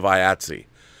umbrella of IATSE.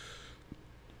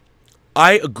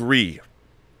 I agree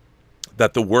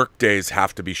that the work days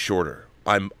have to be shorter.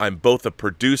 I'm both a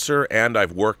producer and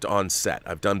I've worked on set.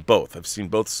 I've done both. I've seen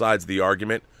both sides of the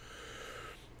argument.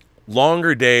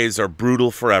 Longer days are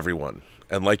brutal for everyone.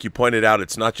 And like you pointed out,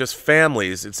 it's not just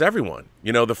families, it's everyone.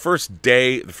 You know, the first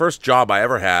job I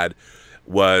ever had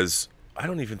was, I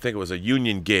don't even think it was a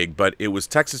union gig, but it was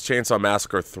Texas Chainsaw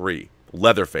Massacre 3,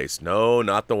 Leatherface. No,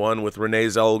 not the one with Renee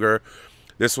Zellweger.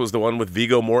 This was the one with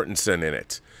Viggo Mortensen in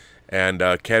it. And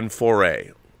Ken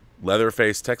Foray.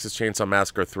 Leatherface, Texas Chainsaw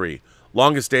Massacre 3.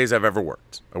 Longest days I've ever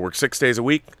worked. I worked 6 days a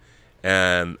week,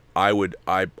 and I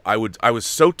was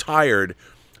so tired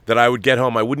that I would get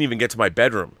home. I wouldn't even get to my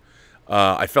bedroom.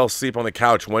 I fell asleep on the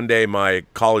couch. One day, my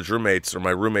college roommates, or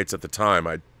my roommates at the time,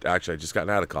 I just gotten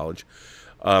out of college.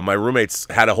 My roommates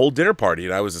had a whole dinner party,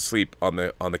 and I was asleep on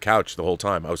the couch the whole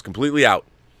time. I was completely out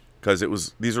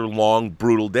because these are long,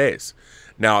 brutal days.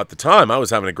 Now, at the time, I was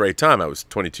having a great time. I was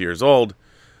 22 years old.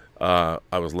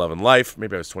 I was loving life.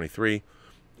 Maybe I was 23.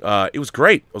 It was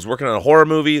great. I was working on a horror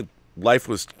movie. Life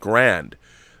was grand.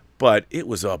 But it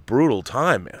was a brutal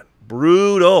time, man.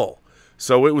 Brutal.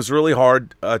 So it was really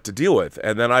hard to deal with.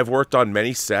 And then I've worked on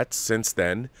many sets since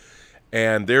then.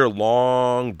 And they're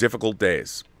long, difficult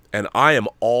days. And I am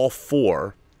all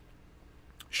for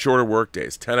shorter work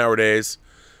days, 10-hour days,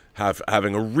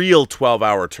 having a real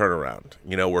 12-hour turnaround,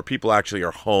 where people actually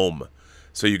are home.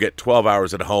 So you get 12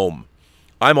 hours at home.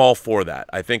 I'm all for that.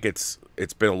 I think it's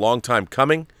been a long time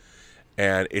coming,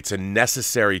 and it's a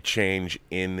necessary change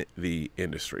in the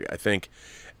industry. I think,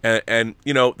 and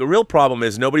the real problem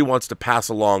is nobody wants to pass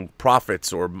along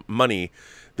profits or money.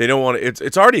 They don't want to.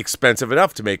 It's already expensive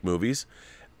enough to make movies,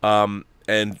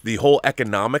 and the whole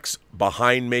economics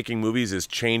behind making movies is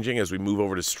changing as we move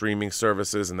over to streaming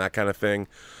services and that kind of thing.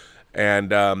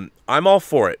 And I'm all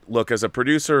for it. Look, as a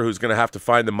producer who's going to have to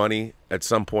find the money at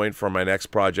some point for my next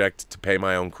project to pay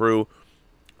my own crew,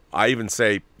 I even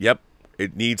say, yep,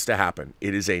 it needs to happen.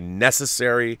 It is a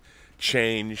necessary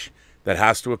change that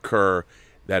has to occur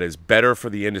that is better for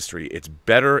the industry. It's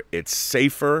better, it's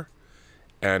safer,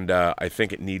 and I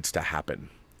think it needs to happen.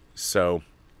 So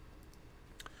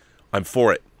I'm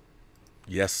for it.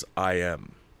 Yes, I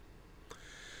am.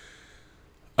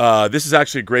 This is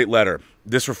actually a great letter.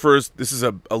 This is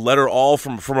a letter all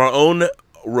from our own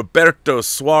Roberto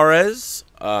Suarez,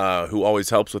 who always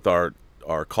helps with our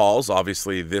calls.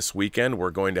 Obviously, this weekend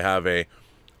we're going to have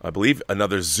I believe,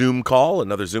 another Zoom call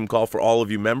for all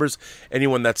of you members.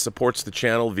 Anyone that supports the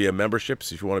channel via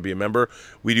memberships, if you want to be a member.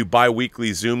 We do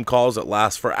bi-weekly Zoom calls that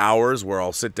last for hours where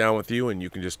I'll sit down with you and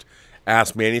you can just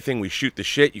ask me anything. We shoot the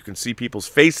shit. You can see people's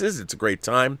faces. It's a great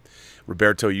time.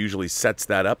 Roberto usually sets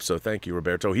that up, so thank you,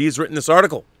 Roberto. He's written this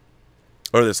article,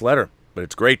 or this letter, but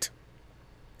it's great.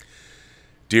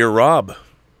 Dear Rob,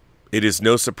 it is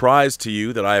no surprise to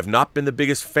you that I have not been the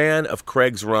biggest fan of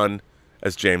Craig's run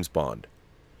as James Bond,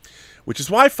 which is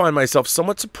why I find myself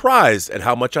somewhat surprised at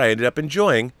how much I ended up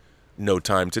enjoying No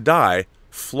Time to Die,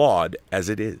 flawed as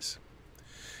it is.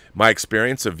 My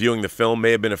experience of viewing the film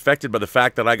may have been affected by the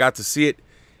fact that I got to see it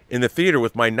in the theater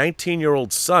with my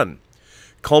 19-year-old son,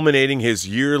 culminating his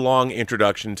year-long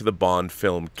introduction to the Bond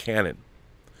film canon.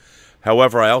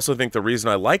 However, I also think the reason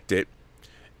I liked it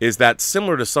is that,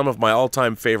 similar to some of my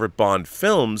all-time favorite Bond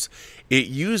films, it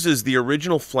uses the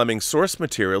original Fleming source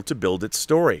material to build its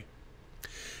story.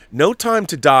 No Time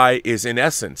to Die is, in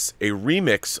essence, a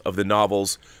remix of the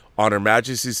novels On Her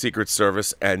Majesty's Secret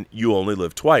Service and You Only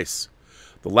Live Twice,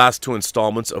 the last two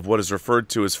installments of what is referred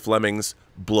to as Fleming's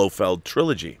Blofeld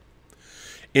trilogy.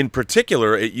 In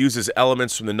particular, it uses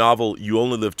elements from the novel You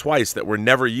Only Live Twice that were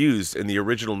never used in the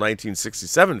original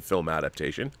 1967 film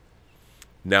adaptation.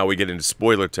 Now we get into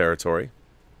spoiler territory.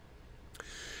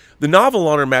 The novel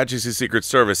On Her Majesty's Secret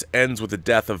Service ends with the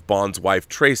death of Bond's wife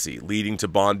Tracy, leading to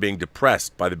Bond being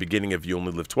depressed by the beginning of You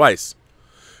Only Live Twice.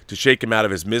 To shake him out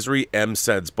of his misery, M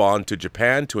sends Bond to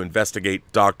Japan to investigate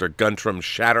Dr. Guntram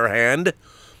Shatterhand,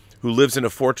 who lives in a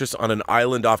fortress on an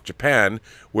island off Japan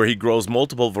where he grows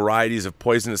multiple varieties of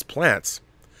poisonous plants.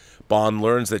 Bond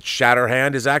learns that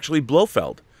Shatterhand is actually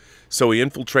Blofeld, so he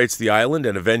infiltrates the island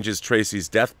and avenges Tracy's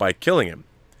death by killing him.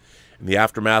 In the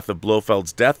aftermath of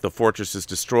Blofeld's death, the fortress is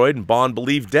destroyed and Bond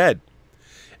believed dead.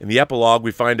 In the epilogue,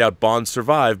 we find out Bond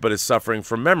survived but is suffering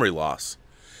from memory loss.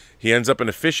 He ends up in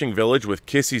a fishing village with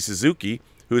Kissy Suzuki,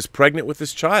 who is pregnant with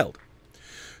his child.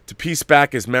 To piece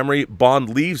back his memory, Bond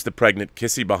leaves the pregnant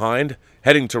Kissy behind,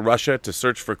 heading to Russia to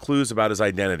search for clues about his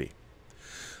identity.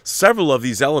 Several of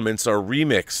these elements are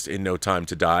remixed in No Time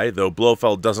to Die, though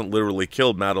Blofeld doesn't literally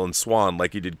kill Madeline Swan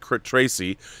like he did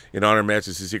Tracy in On Her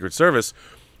Majesty's Secret Service.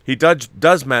 He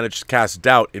does manage to cast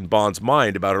doubt in Bond's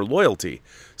mind about her loyalty,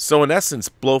 so in essence,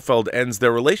 Blofeld ends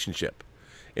their relationship.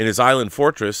 In his island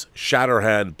fortress,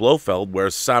 Shatterhand Blofeld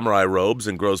wears samurai robes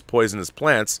and grows poisonous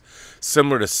plants,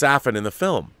 similar to Safin in the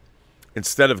film.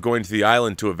 Instead of going to the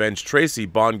island to avenge Tracy,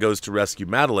 Bond goes to rescue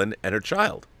Madeline and her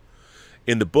child.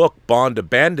 In the book, Bond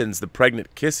abandons the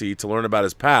pregnant Kissy to learn about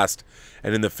his past,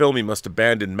 and in the film he must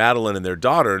abandon Madeline and their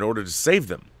daughter in order to save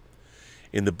them.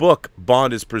 In the book,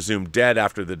 Bond is presumed dead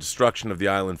after the destruction of the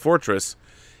island fortress.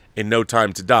 In No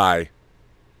Time to Die,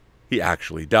 he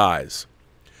actually dies.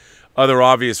 Other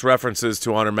obvious references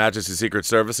to On Her Majesty's Secret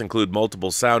Service include multiple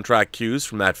soundtrack cues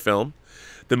from that film.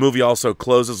 The movie also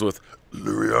closes with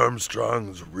Louis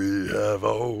Armstrong's "We Have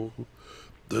All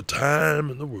the Time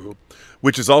in the World,"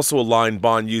 which is also a line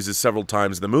Bond uses several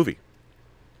times in the movie.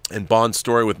 And Bond's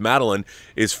story with Madeline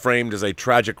is framed as a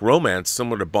tragic romance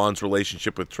similar to Bond's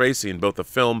relationship with Tracy in both the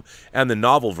film and the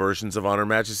novel versions of On Her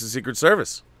Majesty's Secret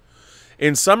Service.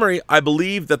 In summary, I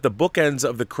believe that the bookends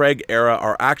of the Craig era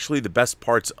are actually the best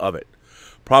parts of it.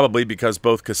 Probably because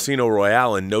both Casino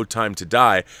Royale and No Time to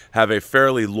Die have a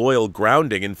fairly loyal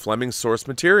grounding in Fleming's source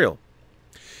material.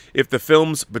 If the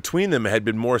films between them had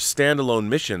been more standalone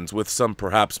missions with some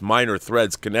perhaps minor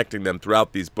threads connecting them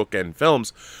throughout these bookend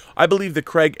films, I believe the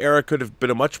Craig era could have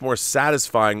been a much more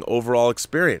satisfying overall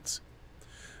experience.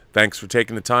 Thanks for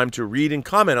taking the time to read and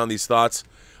comment on these thoughts.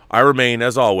 I remain,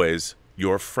 as always,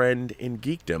 your friend in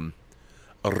geekdom,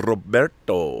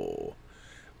 Roberto.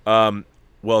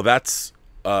 Well, that's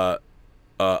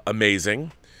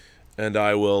amazing, and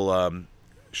I will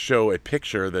show a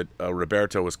picture that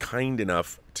Roberto was kind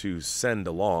enough to send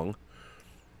along,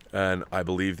 and I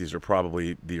believe these are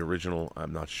probably the original.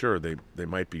 I'm not sure. They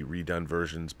might be redone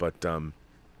versions, but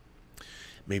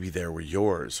maybe they were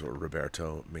yours, or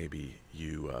Roberto. Maybe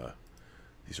you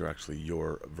these are actually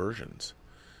your versions,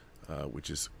 which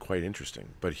is quite interesting.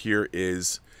 But here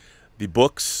is the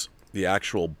books, the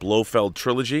actual Blofeld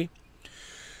trilogy.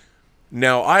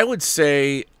 Now, I would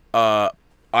say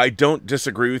I don't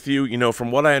disagree with you. You know, from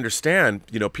what I understand,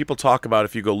 you know, people talk about,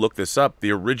 if you go look this up,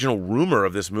 the original rumor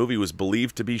of this movie was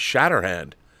believed to be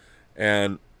Shatterhand.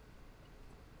 And,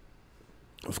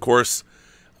 of course,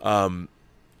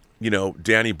 you know,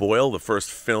 Danny Boyle, the first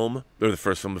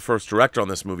director on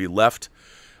this movie, left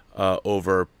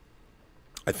over,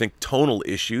 I think, tonal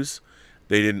issues.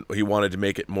 He wanted to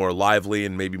make it more lively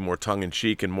and maybe more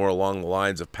tongue-in-cheek and more along the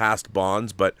lines of past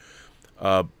Bonds, but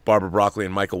Barbara Broccoli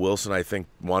and Michael Wilson, I think,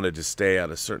 wanted to stay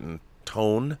at a certain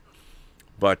tone.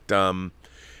 But,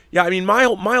 yeah, I mean, my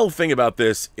whole thing about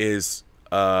this is,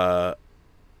 well,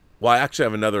 I actually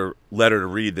have another letter to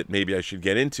read that maybe I should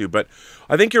get into, but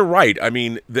I think you're right. I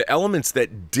mean, the elements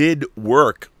that did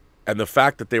work and the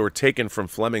fact that they were taken from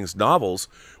Fleming's novels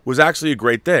was actually a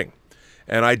great thing.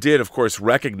 And I did, of course,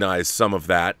 recognize some of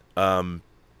that.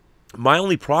 My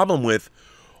only problem with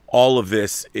all of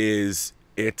this is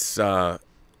it's, you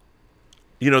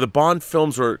know, the Bond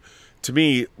films were, to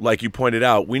me, like you pointed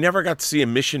out, we never got to see a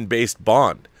mission-based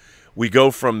Bond. We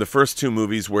go from the first two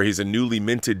movies where he's a newly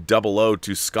minted 00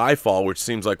 to Skyfall, which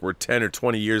seems like we're 10 or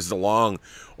 20 years along,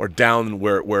 or down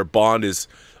where Bond is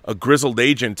a grizzled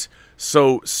agent,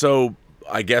 so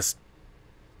I guess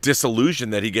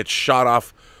disillusioned that he gets shot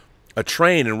off a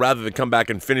train, and rather than come back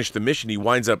and finish the mission, he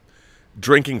winds up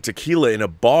drinking tequila in a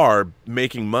bar,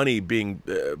 making money,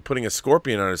 putting a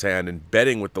scorpion on his hand and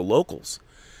betting with the locals.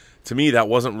 To me, that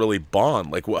wasn't really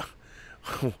Bond. Like, what?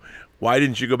 Why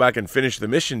didn't you go back and finish the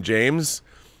mission, James?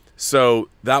 So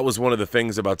that was one of the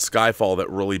things about Skyfall that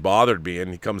really bothered me.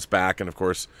 And he comes back, and of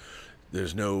course,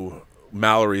 there's no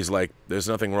Mallory's like, there's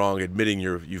nothing wrong admitting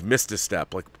you've missed a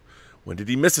step. Like, when did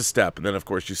he miss a step? And then, of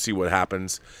course, you see what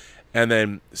happens. And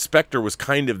then Spectre was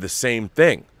kind of the same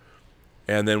thing.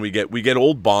 And then we get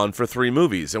old Bond for 3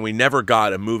 movies, and we never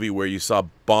got a movie where you saw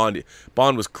Bond.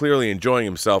 Bond was clearly enjoying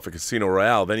himself at Casino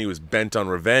Royale. Then he was bent on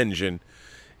revenge in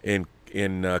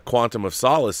Quantum of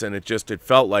Solace, and it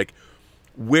felt like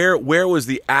where was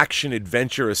the action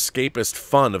adventure escapist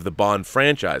fun of the Bond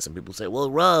franchise? And people say, well,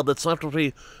 Rob, that's not what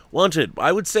we wanted.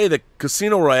 I would say that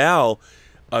Casino Royale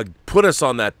put us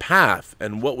on that path,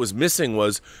 and what was missing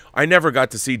was I never got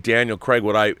to see Daniel Craig.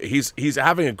 He's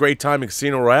having a great time in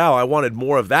Casino Royale. I wanted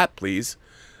more of that, please.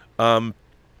 But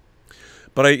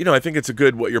I think it's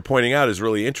what you're pointing out is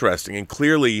really interesting, and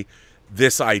clearly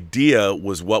this idea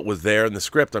was what was there in the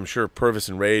script. I'm sure Purvis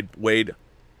and Wade,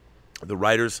 the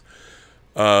writers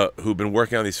who've been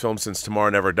working on these films since Tomorrow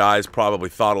Never Dies, probably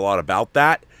thought a lot about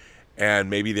that, and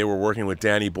maybe they were working with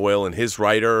Danny Boyle and his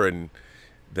writer, and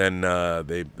then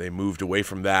they moved away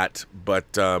from that.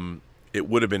 But it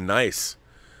would have been nice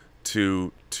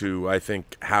to I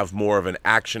think have more of an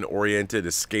action-oriented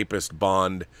escapist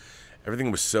Bond.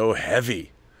 Everything was so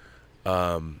heavy.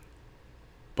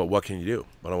 But what can you do?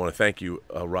 But I want to thank you,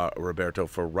 Roberto,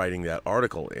 for writing that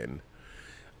article in,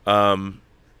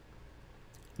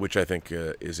 which I think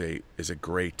is a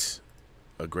great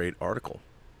article.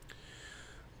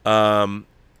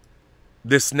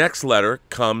 This next letter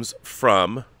comes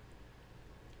from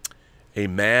A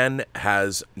Man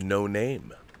Has No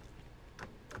Name.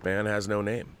 A Man Has No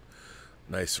Name.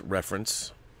 Nice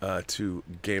reference to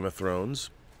Game of Thrones,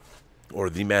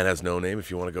 or The Man Has No Name if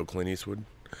you want to go Clint Eastwood.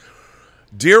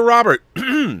 Dear Robert,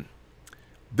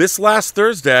 this last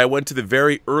Thursday I went to the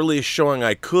very earliest showing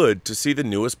I could to see the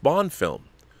newest Bond film.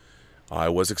 I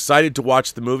was excited to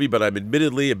watch the movie, but I'm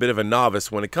admittedly a bit of a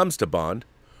novice when it comes to Bond.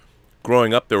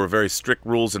 Growing up, there were very strict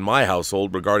rules in my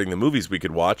household regarding the movies we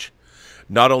could watch.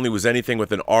 Not only was anything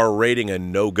with an R rating a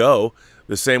no-go,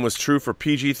 the same was true for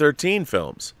PG-13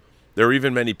 films. There were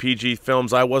even many PG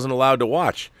films I wasn't allowed to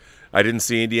watch. I didn't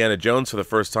see Indiana Jones for the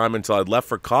first time until I'd left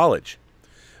for college.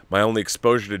 My only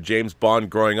exposure to James Bond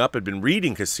growing up had been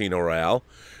reading Casino Royale,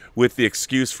 with the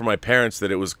excuse from my parents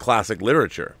that it was classic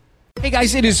literature. Hey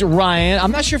guys, it is Ryan.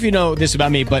 I'm not sure if you know this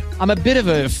about me, but I'm a bit of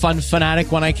a fun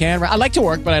fanatic when I can. I like to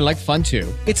work, but I like fun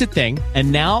too. It's a thing. And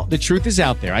now the truth is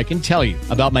out there. I can tell you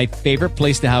about my favorite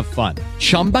place to have fun.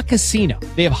 Chumba Casino.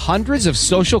 They have hundreds of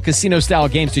social casino style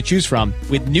games to choose from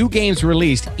with new games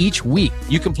released each week.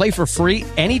 You can play for free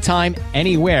anytime,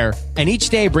 anywhere. And each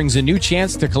day brings a new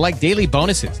chance to collect daily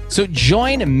bonuses. So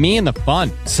join me in the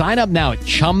fun. Sign up now at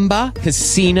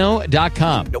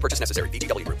ChumbaCasino.com. No purchase necessary.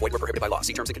 VGW. Void where prohibited by law.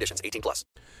 See terms and conditions. 18+.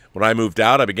 When I moved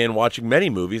out, I began watching many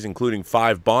movies, including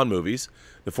 5 Bond movies,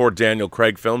 the 4 Daniel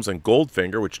Craig films, and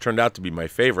Goldfinger, which turned out to be my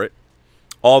favorite.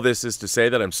 All this is to say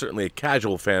that I'm certainly a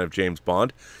casual fan of James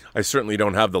Bond. I certainly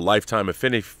don't have the lifetime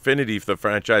affinity for the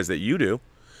franchise that you do.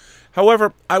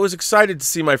 However, I was excited to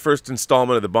see my first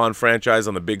installment of the Bond franchise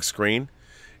on the big screen.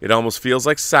 It almost feels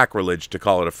like sacrilege to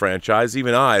call it a franchise.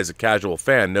 Even I, as a casual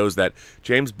fan, knows that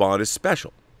James Bond is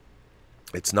special.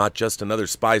 It's not just another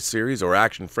spy series or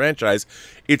action franchise.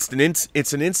 It's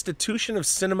an institution of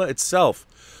cinema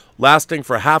itself, lasting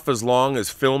for half as long as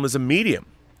film is a medium.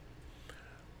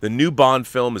 The new Bond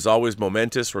film is always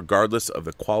momentous, regardless of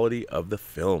the quality of the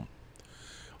film.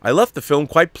 I left the film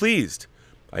quite pleased.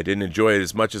 I didn't enjoy it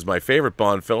as much as my favorite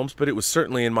Bond films, but it was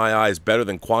certainly in my eyes better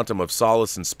than Quantum of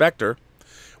Solace and Spectre.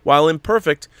 While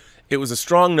imperfect, it was a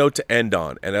strong note to end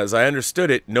on, and as I understood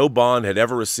it, no Bond had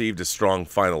ever received a strong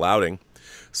final outing.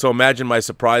 So imagine my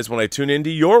surprise when I tune into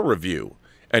your review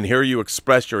and hear you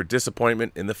express your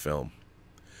disappointment in the film.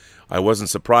 I wasn't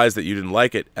surprised that you didn't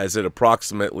like it, as it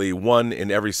approximately 1 in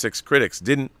every 6 critics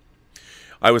didn't.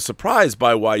 I was surprised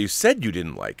by why you said you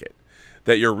didn't like it,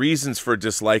 that your reasons for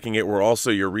disliking it were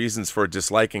also your reasons for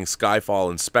disliking Skyfall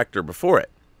and Spectre before it.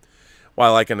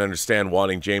 While I can understand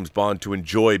wanting James Bond to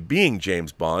enjoy being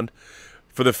James Bond,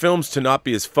 for the films to not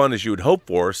be as fun as you would hope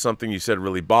for, something you said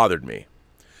really bothered me.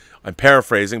 I'm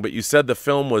paraphrasing, but you said the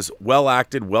film was well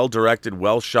acted, well directed,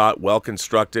 well shot, well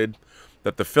constructed,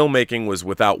 that the filmmaking was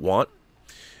without want.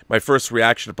 My first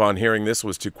reaction upon hearing this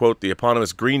was to quote the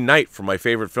eponymous Green Knight from my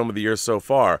favorite film of the year so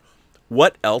far.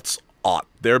 What else ought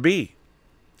there be?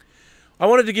 I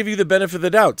wanted to give you the benefit of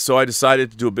the doubt, so I decided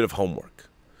to do a bit of homework.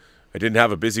 I didn't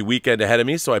have a busy weekend ahead of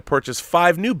me, so I purchased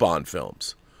 5 new Bond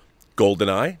films.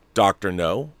 GoldenEye, Dr.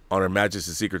 No, On Her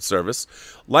Majesty's Secret Service,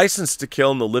 License to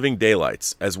Kill, and The Living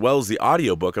Daylights, as well as the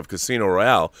audiobook of Casino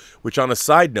Royale, which on a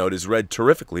side note is read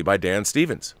terrifically by Dan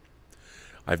Stevens.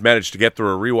 I've managed to get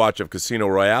through a rewatch of Casino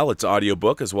Royale, its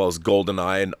audiobook, as well as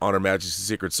GoldenEye and On Her Majesty's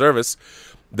Secret Service.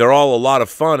 They're all a lot of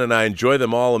fun, and I enjoy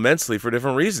them all immensely for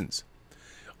different reasons.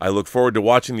 I look forward to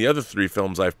watching the other 3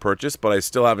 films I've purchased, but I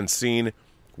still haven't seen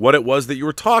what it was that you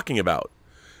were talking about.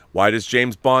 Why does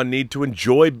James Bond need to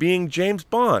enjoy being James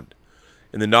Bond?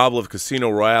 In the novel of Casino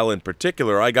Royale in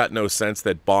particular, I got no sense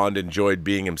that Bond enjoyed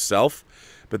being himself,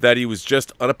 but that he was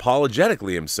just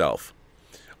unapologetically himself.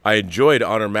 I enjoyed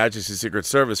On Her Majesty's Secret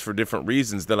Service for different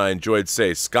reasons than I enjoyed,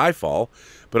 say, Skyfall,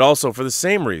 but also for the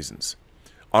same reasons.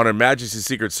 On Her Majesty's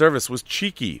Secret Service was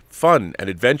cheeky, fun, and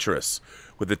adventurous,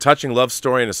 with a touching love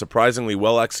story and a surprisingly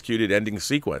well-executed ending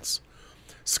sequence.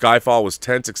 Skyfall was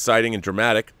tense, exciting, and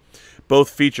dramatic. Both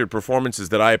featured performances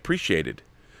that I appreciated.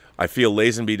 I feel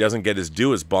Lazenby doesn't get his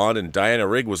due as Bond, and Diana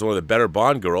Rigg was one of the better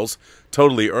Bond girls,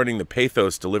 totally earning the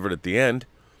pathos delivered at the end.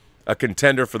 A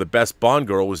contender for the best Bond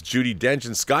girl was Judi Dench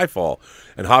in Skyfall,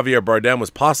 and Javier Bardem was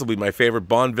possibly my favorite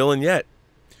Bond villain yet.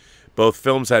 Both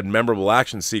films had memorable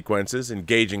action sequences,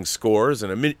 engaging scores,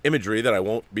 and imagery that I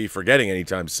won't be forgetting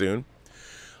anytime soon.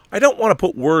 I don't want to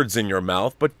put words in your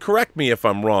mouth, but correct me if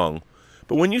I'm wrong.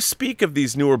 But when you speak of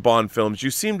these newer Bond films,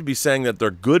 you seem to be saying that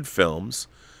they're good films,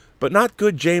 but not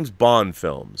good James Bond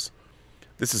films.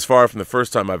 This is far from the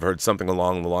first time I've heard something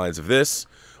along the lines of this.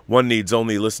 One needs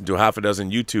only listen to half a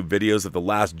dozen YouTube videos of The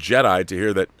Last Jedi to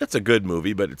hear that it's a good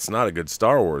movie, but it's not a good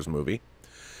Star Wars movie.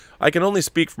 I can only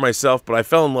speak for myself, but I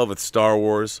fell in love with Star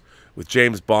Wars, with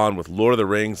James Bond, with Lord of the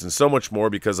Rings, and so much more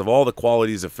because of all the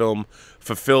qualities a film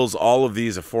fulfills all of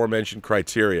these aforementioned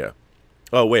criteria.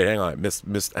 Oh, wait, hang on.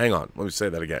 Hang on. Let me say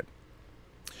that again.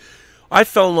 I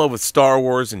fell in love with Star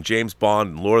Wars and James Bond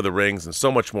and Lord of the Rings and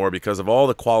so much more because of all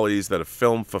the qualities that a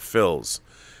film fulfills.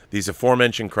 These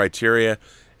aforementioned criteria,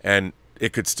 and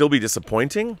it could still be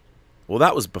disappointing? Well,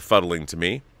 that was befuddling to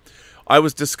me. I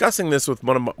was discussing this with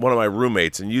one of my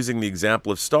roommates and using the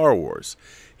example of Star Wars.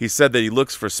 He said that he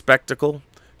looks for spectacle,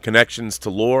 connections to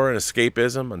lore and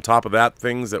escapism, on top of that,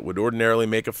 things that would ordinarily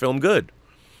make a film good.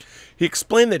 He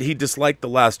explained that he disliked The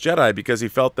Last Jedi because he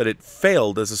felt that it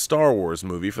failed as a Star Wars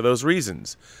movie for those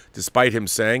reasons, despite him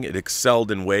saying it excelled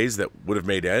in ways that would have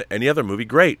made any other movie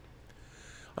great.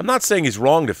 I'm not saying he's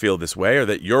wrong to feel this way or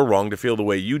that you're wrong to feel the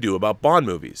way you do about Bond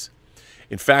movies.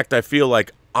 In fact, I feel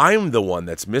like I'm the one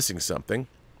that's missing something.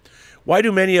 Why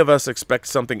do many of us expect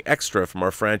something extra from our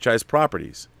franchise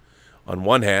properties? On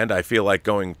one hand, I feel like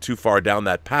going too far down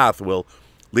that path will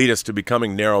lead us to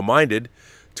becoming narrow-minded,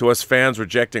 to us fans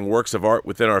rejecting works of art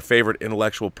within our favorite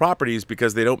intellectual properties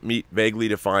because they don't meet vaguely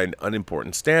defined,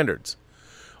 unimportant standards.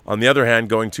 On the other hand,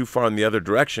 going too far in the other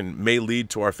direction may lead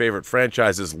to our favorite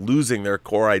franchises losing their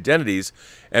core identities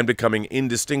and becoming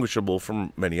indistinguishable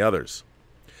from many others.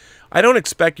 I don't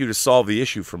expect you to solve the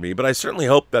issue for me, but I certainly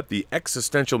hope that the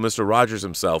existential Mr. Rogers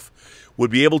himself would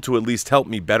be able to at least help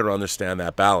me better understand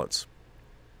that balance.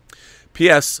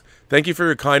 P.S. Thank you for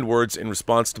your kind words in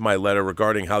response to my letter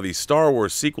regarding how the Star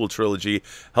Wars sequel trilogy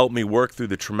helped me work through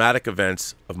the traumatic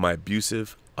events of my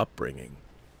abusive upbringing.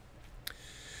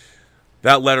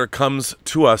 That letter comes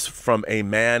to us from a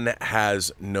man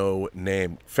has no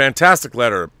name. Fantastic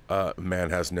letter, man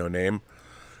has no name.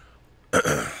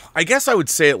 I guess I would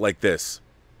say it like this.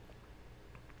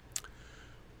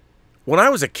 When I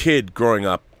was a kid growing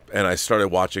up and I started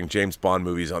watching James Bond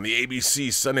movies on the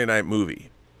ABC Sunday Night Movie,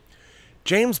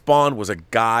 James Bond was a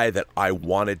guy that I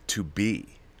wanted to be.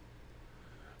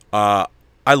 I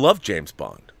loved James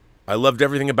Bond. I loved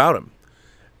everything about him.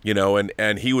 You know,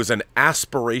 and he was an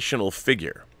aspirational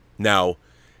figure. Now,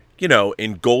 you know,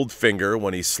 in Goldfinger,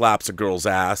 when he slaps a girl's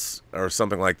ass or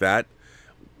something like that,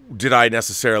 did I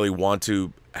necessarily want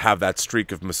to have that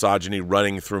streak of misogyny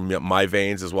running through my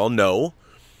veins as well? No.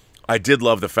 I did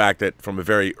love the fact that from a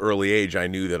very early age I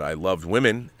knew that I loved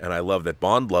women, and I loved that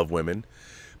Bond loved women.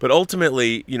 But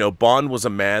ultimately, you know, Bond was a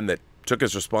man that took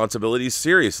his responsibilities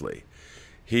seriously.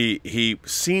 He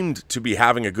seemed to be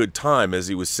having a good time as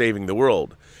he was saving the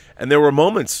world. And there were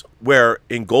moments where,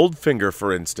 in Goldfinger,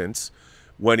 for instance,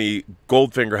 when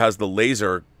Goldfinger has the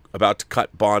laser about to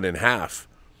cut Bond in half,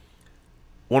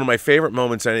 one of my favorite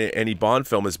moments in any Bond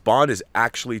film is Bond is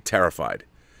actually terrified.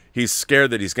 He's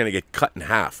scared that he's going to get cut in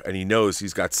half, and he knows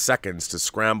he's got seconds to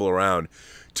scramble around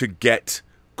to get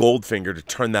Goldfinger to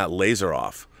turn that laser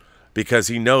off, because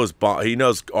he knows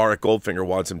Auric Goldfinger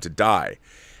wants him to die.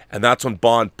 And that's when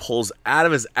Bond pulls out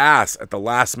of his ass at the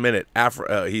last minute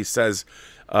after he says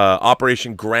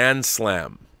Operation Grand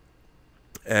Slam.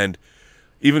 And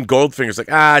even Goldfinger's like,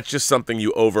 it's just something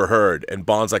you overheard. And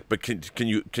Bond's like, but can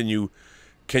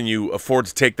you afford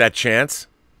to take that chance?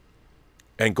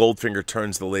 And Goldfinger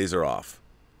turns the laser off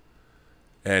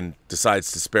and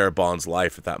decides to spare Bond's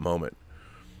life at that moment.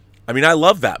 I mean, I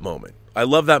love that moment. I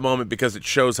love that moment because it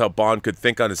shows how Bond could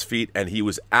think on his feet and he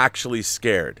was actually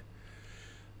scared.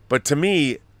 But to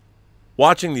me,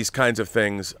 watching these kinds of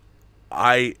things,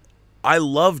 I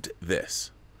loved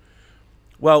this.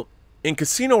 Well, in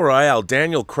Casino Royale,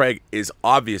 Daniel Craig is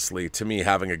obviously, to me,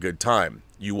 having a good time.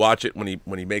 You watch it when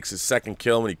he makes his second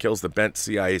kill, when he kills the bent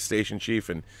CIA station chief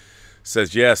and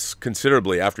says yes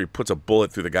considerably after he puts a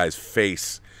bullet through the guy's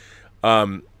face.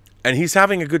 And he's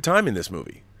having a good time in this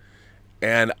movie.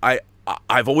 And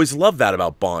I've always loved that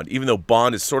about Bond, even though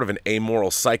Bond is sort of an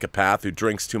amoral psychopath who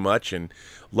drinks too much and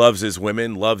loves his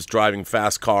women, loves driving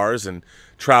fast cars and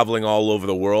traveling all over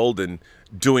the world and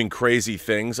doing crazy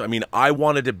things. I mean, I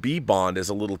wanted to be Bond as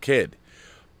a little kid.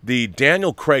 The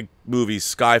Daniel Craig movies,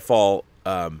 Skyfall,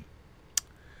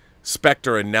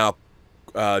 Spectre, and now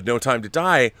No Time to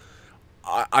Die,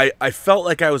 I felt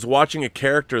like I was watching a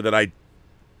character that I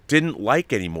didn't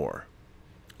like anymore.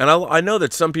 And I know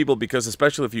that some people, because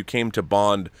especially if you came to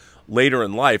Bond later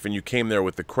in life and you came there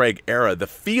with the Craig era, the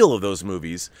feel of those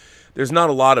movies, there's not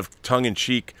a lot of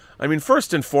tongue-in-cheek. I mean,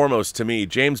 first and foremost, to me,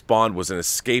 James Bond was an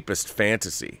escapist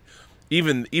fantasy.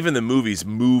 Even the movies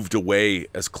moved away,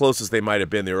 as close as they might have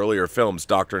been, the earlier films,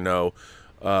 Dr. No,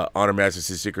 Honor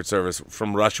Majesty's Secret Service,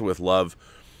 From Russia with Love,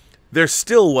 there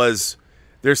still was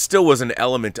an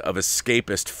element of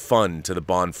escapist fun to the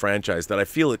Bond franchise that I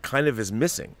feel it kind of is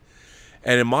missing.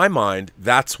 And in my mind,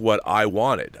 that's what I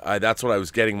wanted. That's what I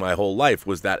was getting my whole life,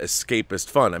 was that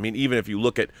escapist fun. I mean, even if you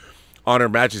look at Honor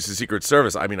Majesty's Secret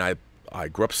Service, I mean, I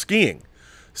grew up skiing.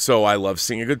 So I love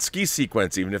seeing a good ski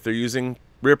sequence, even if they're using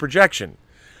rear projection.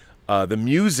 The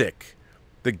music,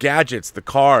 the gadgets, the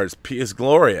cars, Pius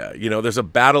Gloria. You know, there's a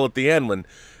battle at the end when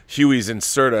Huey's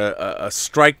insert a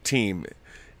strike team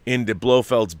into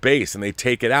Blofeld's base and they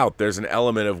take it out. There's an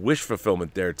element of wish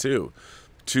fulfillment there, too.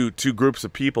 Two groups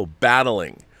of people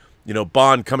battling, you know,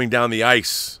 Bond coming down the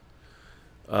ice.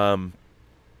 I've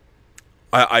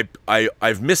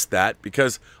missed that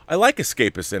because I like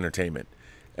escapist entertainment,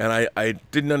 And I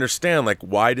didn't understand, like,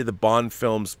 why did the Bond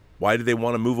films, why did they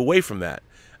want to move away from that?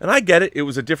 And I get it. It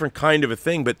was a different kind of a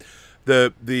thing, but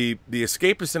the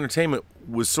escapist entertainment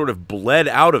was sort of bled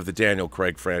out of the Daniel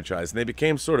Craig franchise, and they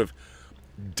became sort of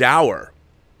dour.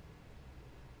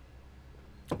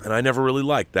 And I never really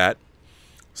liked that.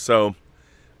 So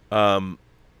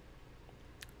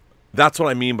that's what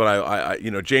I mean, but I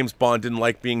James Bond didn't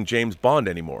like being James Bond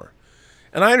anymore.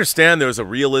 And I understand there was a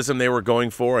realism they were going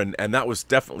for, and that was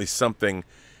definitely something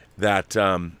that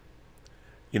they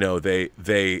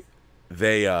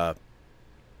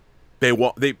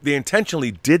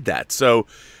intentionally did that. So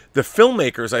the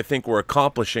filmmakers, I think, were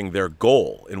accomplishing their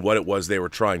goal in what it was they were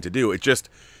trying to do. It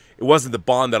wasn't the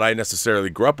Bond that I necessarily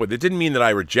grew up with. It didn't mean that I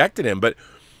rejected him, but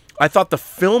I thought the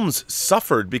films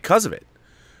suffered because of it.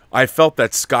 I felt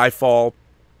that Skyfall,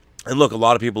 and look, a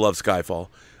lot of people love Skyfall.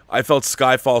 I felt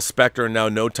Skyfall, Spectre, and now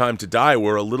No Time to Die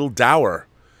were a little dour,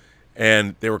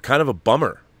 and they were kind of a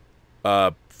bummer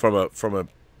from a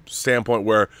standpoint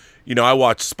where, I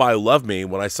watched Spy Who Loved Me.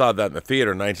 When I saw that in the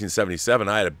theater in 1977,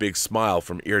 I had a big smile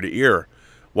from ear to ear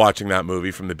watching that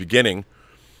movie from the beginning.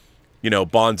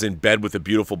 Bond's in bed with a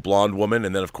beautiful blonde woman,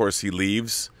 and then, of course, he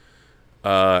leaves,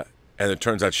 and it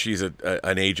turns out she's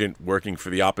an agent working for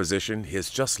the opposition. He has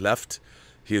just left.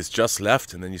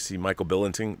 And then you see Michael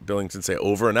Billington say,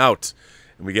 "Over and out,"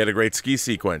 and we get a great ski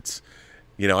sequence.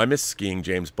 I miss skiing,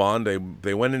 James Bond.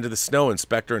 They went into the snow, and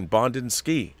Spectre and Bond didn't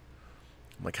ski.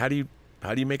 I'm like, how do you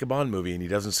make a Bond movie and he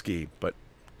doesn't ski? But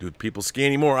do people ski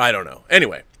anymore? I don't know.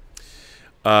 Anyway,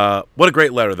 what a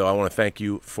great letter, though. I want to thank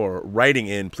you for writing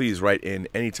in. Please write in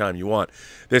anytime you want.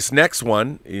 This next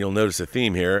one, you'll notice a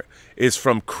theme here, is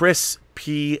from Chris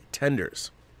P.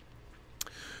 Tenders.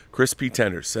 Chris P.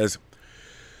 Tenders says,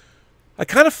 I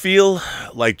kind of feel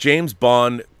like James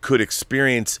Bond could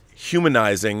experience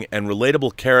humanizing and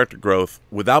relatable character growth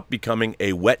without becoming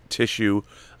a wet tissue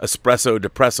espresso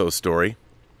depresso story.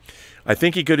 I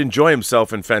think he could enjoy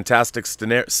himself in fantastic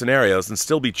scenarios and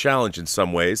still be challenged in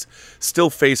some ways, still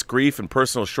face grief and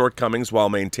personal shortcomings while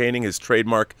maintaining his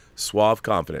trademark suave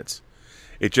confidence.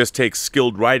 It just takes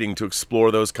skilled writing to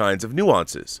explore those kinds of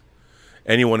nuances.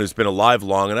 Anyone who's been alive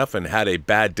long enough and had a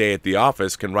bad day at the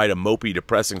office can write a mopey,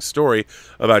 depressing story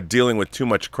about dealing with too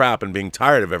much crap and being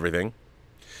tired of everything.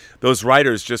 Those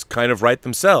writers just kind of write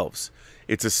themselves.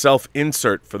 It's a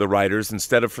self-insert for the writers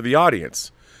instead of for the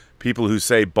audience. People who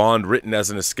say Bond written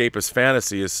as an escapist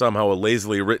fantasy is somehow a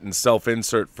lazily written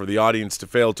self-insert for the audience to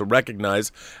fail to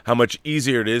recognize how much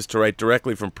easier it is to write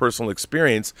directly from personal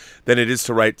experience than it is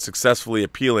to write successfully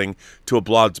appealing to a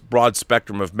broad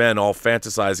spectrum of men all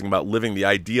fantasizing about living the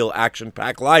ideal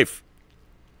action-packed life.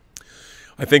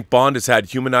 I think Bond has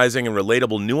had humanizing and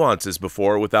relatable nuances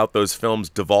before without those films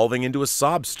devolving into a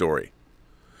sob story.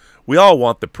 We all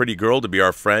want the pretty girl to be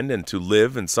our friend and to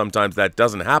live, and sometimes that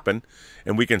doesn't happen,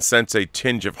 and we can sense a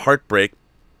tinge of heartbreak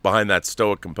behind that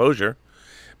stoic composure.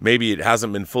 Maybe it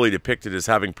hasn't been fully depicted as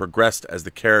having progressed as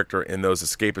the character in those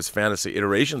escapist fantasy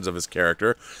iterations of his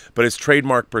character, but his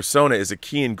trademark persona is a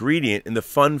key ingredient in the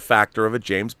fun factor of a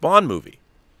James Bond movie.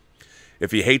 If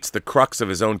he hates the crux of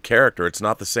his own character, it's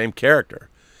not the same character.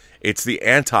 It's the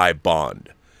anti-Bond.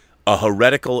 A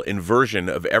heretical inversion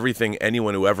of everything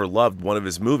anyone who ever loved one of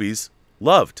his movies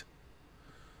loved.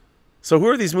 So who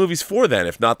are these movies for then,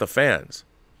 if not the fans?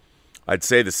 I'd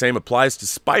say the same applies to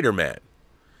Spider-Man.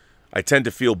 I tend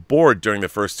to feel bored during the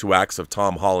first two acts of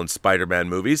Tom Holland's Spider-Man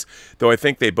movies, though I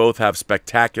think they both have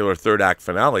spectacular third-act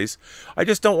finales. I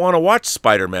just don't want to watch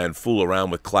Spider-Man fool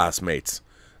around with classmates.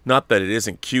 Not that it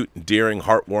isn't cute, endearing,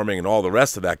 heartwarming, and all the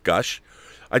rest of that gush.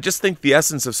 I just think the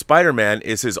essence of Spider-Man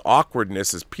is his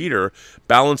awkwardness as Peter,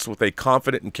 balanced with a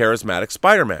confident and charismatic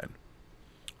Spider-Man.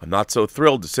 I'm not so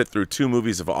thrilled to sit through 2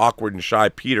 movies of awkward and shy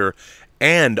Peter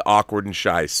and awkward and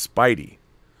shy Spidey,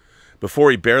 before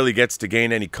he barely gets to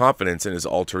gain any confidence in his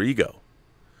alter ego.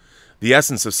 The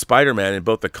essence of Spider-Man in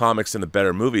both the comics and the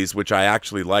better movies, which I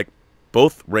actually like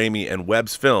both Raimi and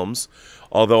Webb's films,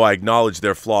 although I acknowledge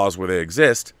their flaws where they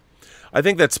exist, I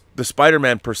think that the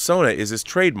Spider-Man persona is his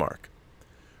trademark.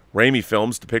 Raimi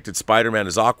films depicted Spider-Man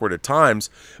as awkward at times,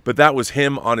 but that was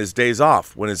him on his days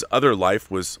off, when his other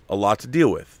life was a lot to deal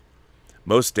with.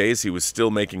 Most days he was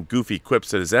still making goofy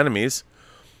quips at his enemies.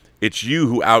 It's you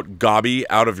who out-gobby,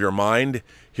 out of your mind.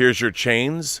 Here's your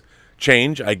change.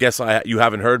 I guess you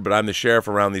haven't heard, but I'm the sheriff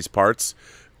around these parts.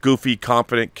 Goofy,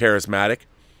 confident, charismatic.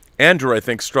 Andrew, I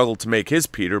think, struggled to make his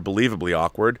Peter believably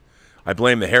awkward. I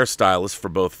blame the hairstylist for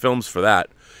both films for that.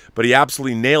 But he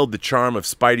absolutely nailed the charm of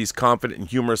Spidey's confident and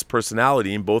humorous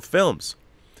personality in both films.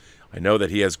 I know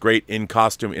that he has great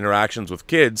in-costume interactions with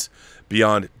kids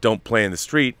beyond Don't Play in the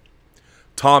Street.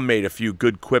 Tom made a few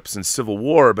good quips in Civil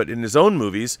War, but in his own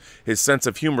movies, his sense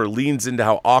of humor leans into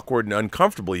how awkward and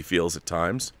uncomfortable he feels at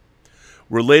times.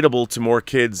 Relatable to more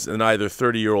kids than either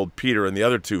 30-year-old Peter and the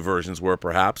other two versions were,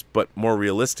 perhaps, but more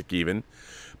realistic even.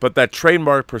 But that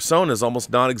trademark persona is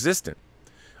almost non-existent.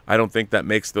 I don't think that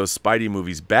makes those Spidey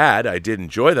movies bad. I did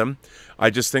enjoy them. I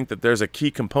just think that there's a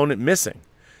key component missing.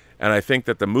 And I think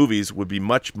that the movies would be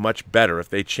much, much better if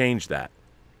they changed that.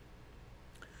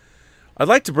 I'd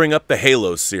like to bring up the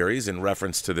Halo series in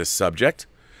reference to this subject.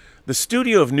 The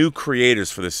studio of new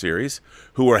creators for the series,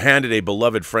 who were handed a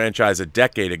beloved franchise a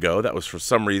decade ago that was for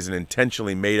some reason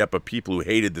intentionally made up of people who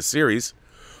hated the series,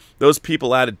 those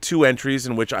people added 2 entries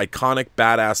in which iconic,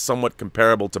 badass, somewhat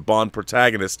comparable to Bond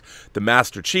protagonist, the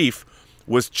Master Chief,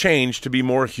 was changed to be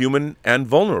more human and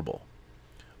vulnerable.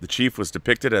 The Chief was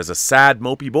depicted as a sad,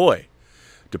 mopey boy,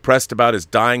 depressed about his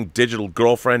dying digital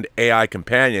girlfriend, AI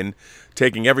companion,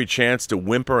 taking every chance to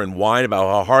whimper and whine about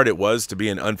how hard it was to be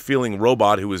an unfeeling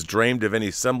robot who was drained of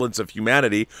any semblance of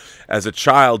humanity as a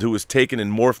child who was taken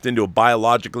and morphed into a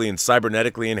biologically and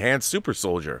cybernetically enhanced super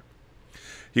soldier.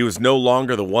 He was no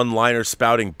longer the one-liner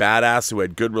spouting badass who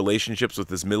had good relationships with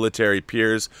his military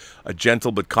peers, a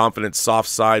gentle but confident soft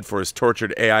side for his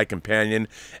tortured AI companion,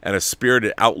 and a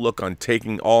spirited outlook on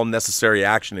taking all necessary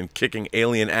action and kicking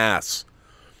alien ass.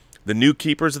 The new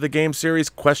keepers of the game series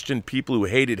questioned people who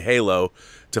hated Halo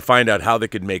to find out how they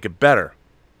could make it better.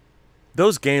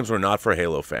 Those games were not for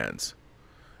Halo fans.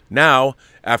 Now,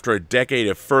 after a decade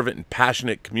of fervent and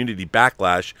passionate community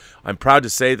backlash, I'm proud to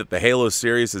say that the Halo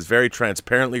series has very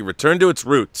transparently returned to its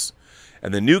roots,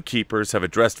 and the new keepers have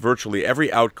addressed virtually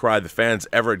every outcry the fans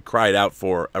ever had cried out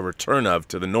for a return of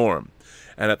to the norm.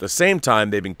 And at the same time,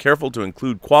 they've been careful to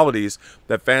include qualities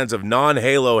that fans of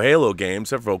non-Halo Halo games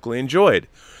have vocally enjoyed,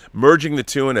 merging the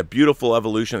two in a beautiful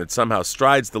evolution that somehow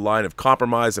strides the line of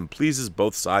compromise and pleases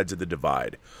both sides of the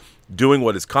divide, doing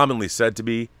what is commonly said to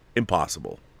be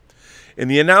impossible. In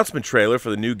the announcement trailer for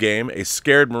the new game, a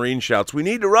scared Marine shouts, "We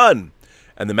need to run!"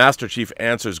 And the Master Chief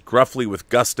answers gruffly with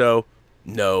gusto,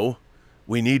 "No,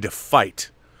 we need to fight."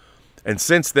 And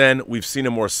since then, we've seen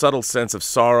a more subtle sense of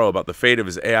sorrow about the fate of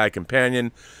his AI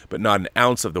companion, but not an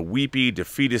ounce of the weepy,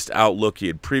 defeatist outlook he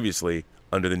had previously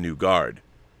under the new guard.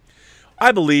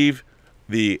 I believe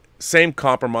the same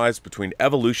compromise between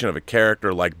evolution of a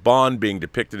character like Bond being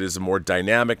depicted as a more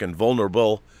dynamic and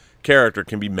vulnerable character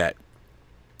can be met,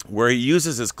 where he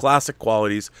uses his classic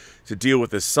qualities to deal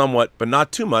with his somewhat, but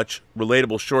not too much,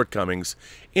 relatable shortcomings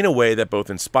in a way that both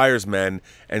inspires men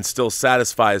and still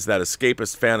satisfies that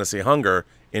escapist fantasy hunger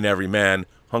in every man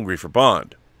hungry for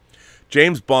Bond.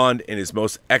 James Bond in his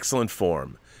most excellent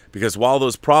form, because while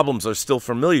those problems are still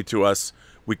familiar to us,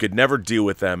 we could never deal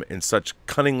with them in such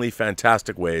cunningly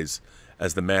fantastic ways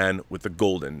as the man with the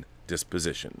golden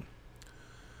disposition.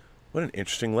 What an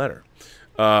interesting letter.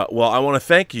 Well, I want to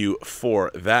thank you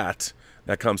for that.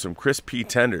 That comes from Chris P.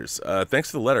 Tenders.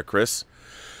 Thanks for the letter, Chris.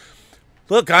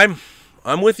 Look, I'm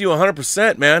with you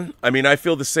 100%, man. I mean, I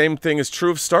feel the same thing is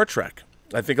true of Star Trek.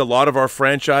 I think a lot of our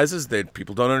franchises,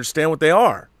 people don't understand what they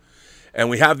are. And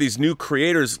we have these new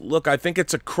creators. Look, I think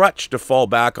it's a crutch to fall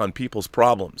back on people's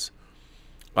problems.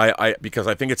 Because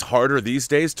I think it's harder these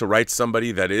days to write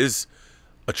somebody that is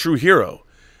a true hero.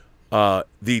 The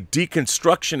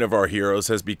deconstruction of our heroes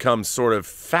has become sort of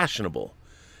fashionable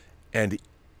and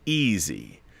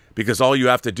easy because all you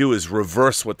have to do is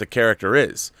reverse what the character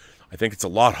is. I think it's a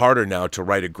lot harder now to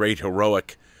write a great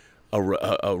heroic,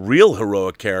 a real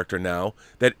heroic character now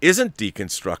that isn't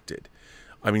deconstructed.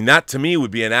 I mean, that to me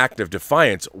would be an act of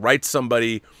defiance. Write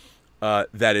somebody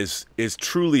that is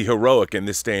truly heroic in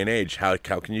this day and age. How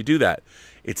can you do that?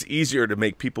 It's easier to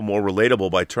make people more relatable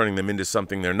by turning them into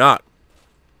something they're not.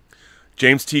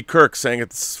 James T. Kirk saying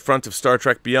at the front of Star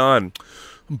Trek Beyond,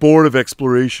 "I'm bored of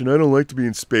exploration. I don't like to be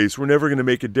in space. We're never going to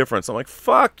make a difference." I'm like,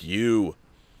 fuck you.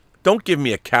 Don't give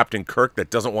me a Captain Kirk that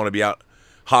doesn't want to be out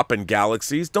hopping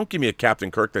galaxies. Don't give me a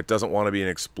Captain Kirk that doesn't want to be an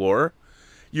explorer.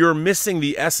 You're missing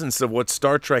the essence of what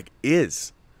Star Trek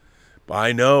is.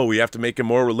 I know, we have to make him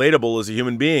more relatable as a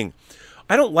human being.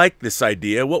 I don't like this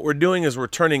idea. What we're doing is we're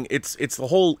turning, it's the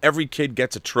whole every kid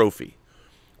gets a trophy.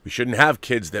 We shouldn't have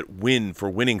kids that win for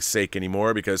winning's sake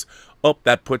anymore because,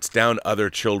 that puts down other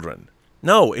children.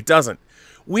 No, it doesn't.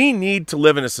 We need to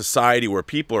live in a society where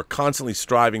people are constantly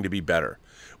striving to be better.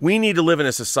 We need to live in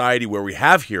a society where we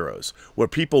have heroes, where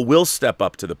people will step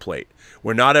up to the plate,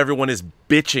 where not everyone is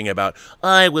bitching about,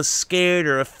 I was scared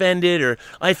or offended or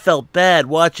I felt bad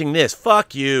watching this.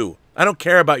 Fuck you. I don't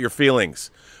care about your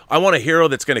feelings. I want a hero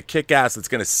that's going to kick ass, that's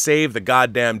going to save the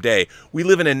goddamn day. We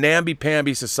live in a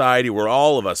namby-pamby society where we're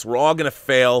all going to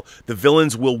fail. The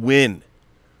villains will win.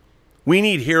 We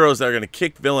need heroes that are going to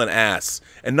kick villain ass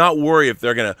and not worry if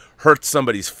they're going to hurt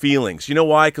somebody's feelings. You know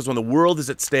why? Because when the world is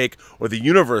at stake or the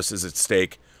universe is at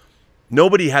stake,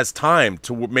 nobody has time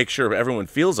to make sure everyone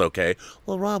feels okay.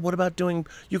 Well, Rob, what about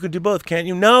you could do both, can't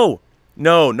you? No,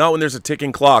 not when there's a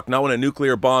ticking clock, not when a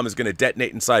nuclear bomb is going to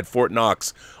detonate inside Fort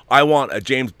Knox. I want a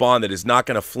James Bond that is not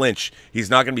going to flinch. He's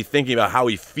not going to be thinking about how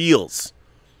he feels.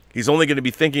 He's only going to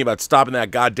be thinking about stopping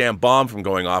that goddamn bomb from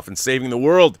going off and saving the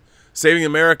world, saving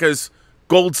America's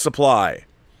gold supply.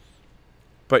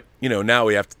 But, now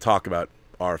we have to talk about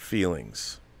our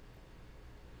feelings.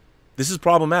 This is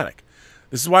problematic.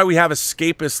 This is why we have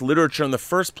escapist literature in the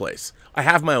first place. I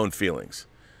have my own feelings.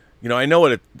 I know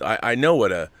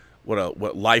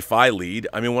what life I lead.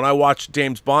 I mean, when I watch a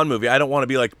James Bond movie, I don't want to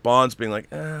be like Bond's being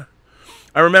like,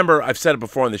 I remember, I've said it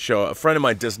before on the show, a friend of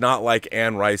mine does not like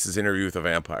Anne Rice's Interview with a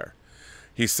Vampire.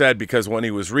 He said because when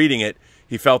he was reading it,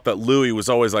 he felt that Louis was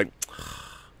always like,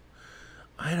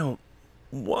 I don't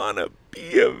want to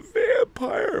be a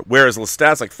vampire. Whereas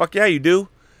Lestat's like, fuck yeah, you do.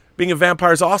 Being a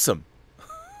vampire is awesome.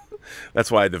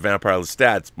 That's why The Vampire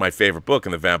Lestat's my favorite book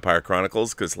in the Vampire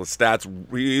Chronicles, because Lestat's,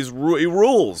 he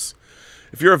rules.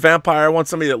 If you're a vampire, I want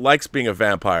somebody that likes being a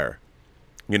vampire.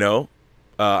 I don't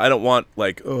want,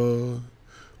 like, I'm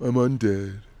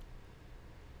undead.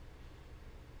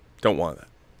 Don't want that.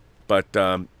 But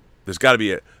there's got to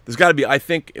be, I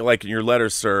think, like in your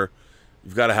letters, sir,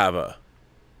 you've got to have a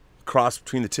cross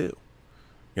between the two.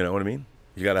 You know what I mean?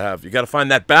 You got to find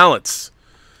that balance.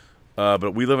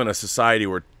 But we live in a society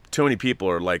where too many people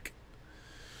are like,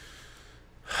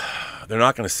 they're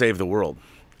not going to save the world.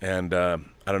 And I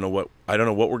don't know what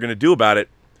we're going to do about it,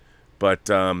 but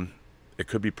it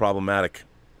could be problematic.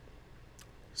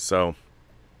 So,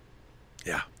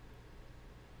 yeah.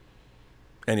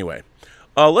 Anyway,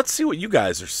 let's see what you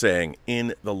guys are saying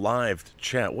in the live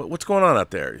chat. What's going on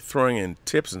out there? You're throwing in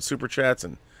tips and super chats,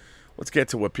 and let's get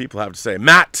to what people have to say.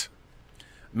 Matt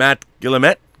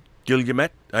Guillemet.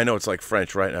 I know it's like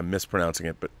French, right? I'm mispronouncing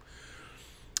it, but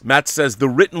Matt says, the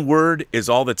written word is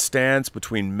all that stands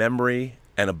between memory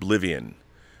and oblivion.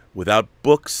 Without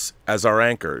books as our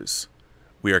anchors,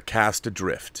 we are cast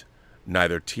adrift,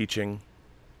 neither teaching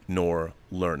nor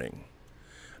learning.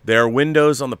 They are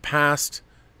windows on the past,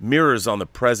 mirrors on the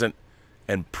present,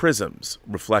 and prisms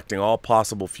reflecting all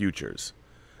possible futures.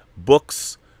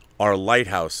 Books are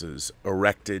lighthouses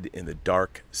erected in the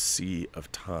dark sea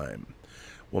of time.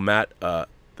 Well, Matt,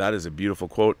 that is a beautiful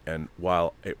quote, and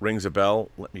while it rings a bell,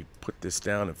 let me put this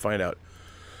down and find out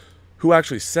who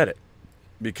actually said it,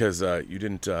 because you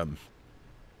didn't, so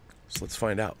let's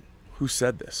find out. Who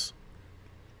said this?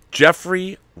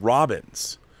 Jeffrey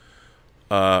Robbins,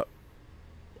 A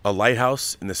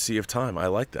Lighthouse in the Sea of Time. I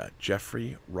like that.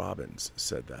 Jeffrey Robbins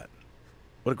said that.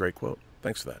 What a great quote.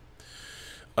 Thanks for that.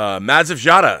 Madzev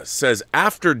Jada says,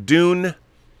 after Dune,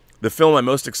 the film I'm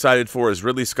most excited for is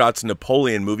Ridley Scott's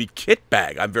Napoleon movie, Kit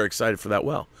Bag. I'm very excited for that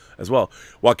as well.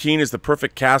 Joaquin is the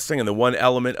perfect casting, and the one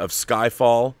element of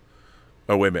Skyfall.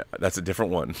 Oh, wait a minute. That's a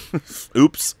different one.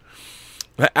 Oops.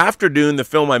 After Dune, the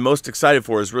film I'm most excited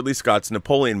for is Ridley Scott's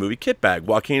Napoleon movie, Kit Bag.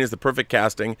 Joaquin is the perfect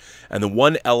casting, and the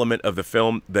one element of the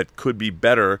film that could be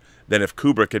better than if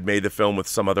Kubrick had made the film with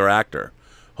some other actor.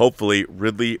 Hopefully,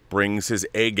 Ridley brings his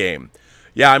A game.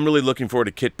 Yeah, I'm really looking forward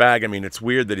to Kit Bag. I mean, it's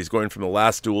weird that he's going from The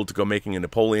Last Duel to go making a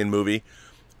Napoleon movie.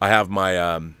 I have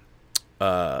my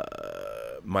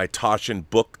my Toshin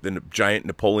book, the giant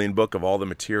Napoleon book of all the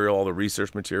material, all the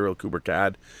research material Kubrick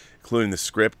had, including the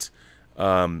script.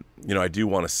 I do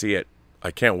want to see it.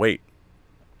 I can't wait.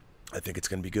 I think it's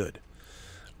going to be good.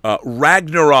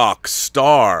 Ragnarok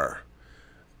Star.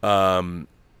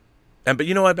 But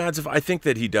you know what, Mads? I think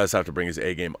that he does have to bring his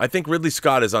A game. I think Ridley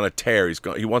Scott is on a tear.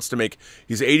 He wants to make.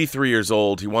 He's 83 years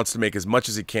old. He wants to make as much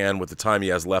as he can with the time he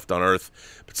has left on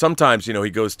Earth. But sometimes, he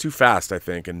goes too fast, I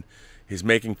think, and he's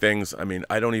making things. I mean,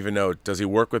 I don't even know. Does he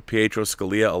work with Pietro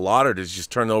Scalia a lot, or does he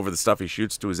just turn over the stuff he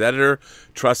shoots to his editor,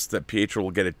 trusts that Pietro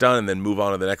will get it done, and then move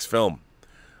on to the next film?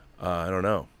 I don't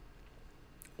know.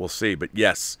 We'll see. But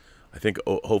yes, I think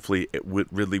hopefully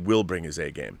Ridley will bring his A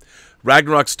game.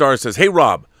 Ragnarok Star says, "Hey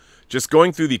Rob. Just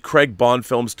going through the Craig Bond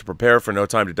films to prepare for No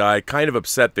Time to Die, kind of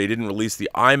upset they didn't release the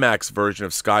IMAX version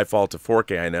of Skyfall to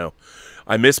 4K, I know.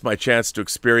 I missed my chance to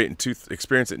experience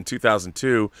it in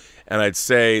 2002, and I'd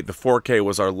say the 4K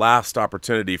was our last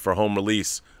opportunity for home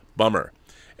release. Bummer.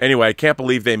 Anyway, I can't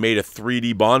believe they made a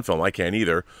 3D Bond film. I can't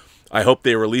either. I hope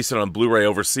they release it on Blu-ray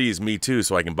overseas, me too,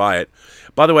 so I can buy it.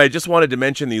 By the way, I just wanted to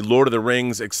mention the Lord of the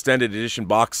Rings Extended Edition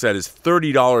box set is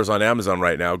 $30 on Amazon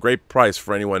right now. Great price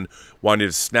for anyone wanting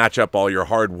to snatch up all your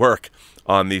hard work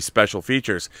on these special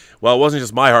features. Well, it wasn't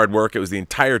just my hard work. It was the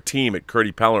entire team at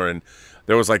Curdy Pellerin.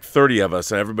 there was like 30 of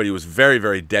us, and everybody was very,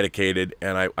 very dedicated,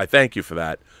 and I thank you for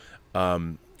that,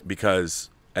 because,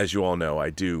 as you all know, I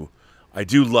do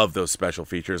love those special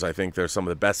features. I think they're some of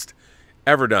the best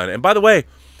ever done. And by the way,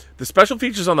 the special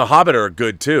features on The Hobbit are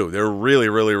good too. They're really,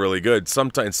 really, really good.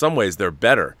 Sometimes, in some ways, they're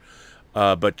better.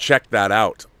 But check that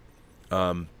out.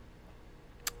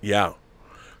 Yeah.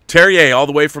 Terrier, all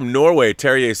the way from Norway.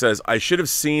 Terrier says, I should have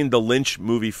seen the Lynch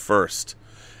movie first.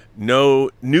 No,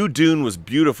 New Dune was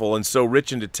beautiful and so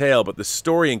rich in detail, but the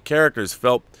story and characters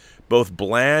felt both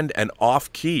bland and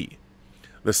off-key.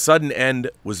 The sudden end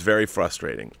was very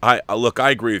frustrating. Look, I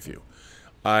agree with you.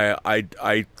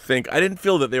 I think I didn't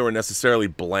feel that they were necessarily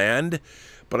bland,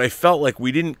 but I felt like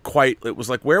we didn't quite. It was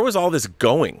like, where was all this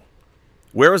going?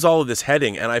 Where was all of this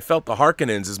heading? And I felt the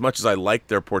Harkonnens, as much as I liked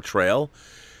their portrayal,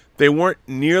 they weren't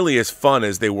nearly as fun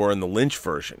as they were in the Lynch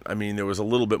version. I mean, there was a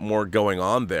little bit more going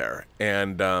on there,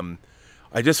 and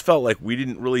I just felt like we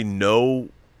didn't really know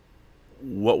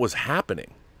what was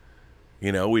happening.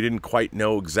 You know, we didn't quite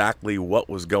know exactly what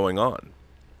was going on,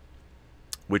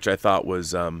 which I thought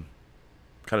was kind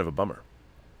of a bummer.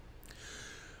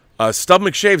 Stub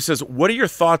McShave says, what are your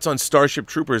thoughts on Starship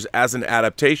Troopers as an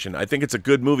adaptation? I think it's a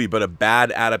good movie, but a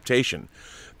bad adaptation.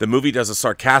 The movie does a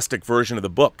sarcastic version of the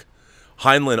book.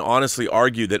 Heinlein honestly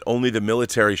argued that only the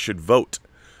military should vote.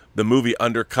 The movie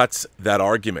undercuts that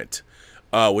argument.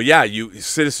 Well, yeah,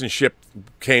 citizenship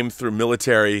came through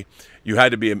military. You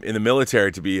had to be in the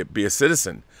military to be a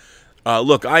citizen.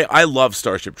 Look, I love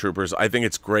Starship Troopers. I think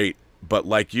it's great, but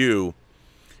like you,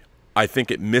 I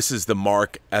think it misses the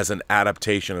mark as an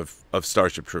adaptation of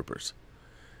Starship Troopers.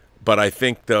 But I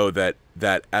think, though, that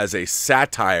as a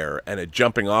satire and a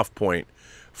jumping off point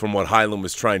from what Heinlein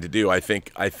was trying to do, I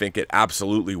think it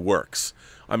absolutely works.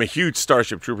 I'm a huge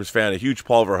Starship Troopers fan, a huge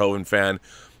Paul Verhoeven fan.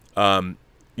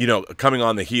 You know, coming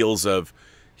on the heels of,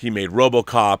 he made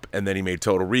RoboCop, and then he made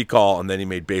Total Recall, and then he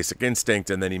made Basic Instinct,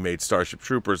 and then he made Starship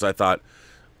Troopers. I thought,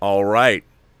 all right,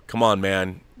 come on,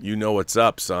 man, you know what's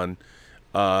up, son.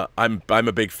 I'm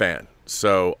a big fan,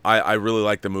 so I really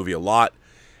like the movie a lot,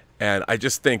 and I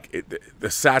just think the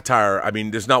satire. I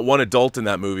mean, there's not one adult in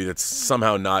that movie that's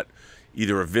somehow not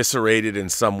either eviscerated in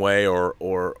some way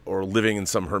or living in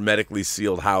some hermetically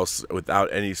sealed house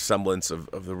without any semblance of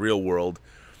the real world.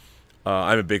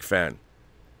 I'm a big fan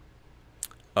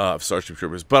of Starship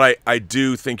Troopers, but I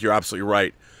do think you're absolutely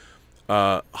right.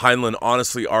 Heinlein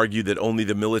honestly argued that only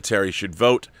the military should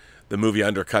vote. The movie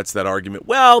undercuts that argument.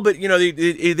 Well, but you know,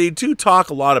 they do talk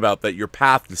a lot about that your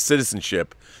path to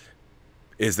citizenship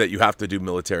is that you have to do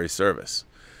military service.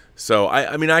 So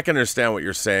I mean, I can understand what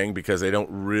you're saying because they don't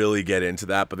really get into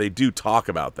that, but they do talk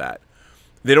about that.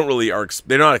 They don't really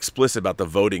they're not explicit about the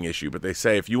voting issue, but they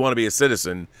say if you want to be a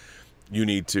citizen, you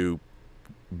need to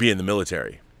be in the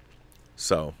military.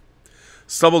 So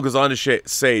Stubble goes on to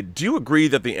say, do you agree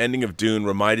that the ending of Dune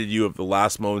reminded you of the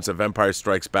last moments of Empire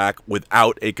Strikes Back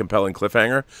without a compelling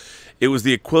cliffhanger? It was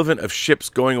the equivalent of ships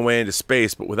going away into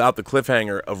space, but without the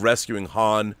cliffhanger of rescuing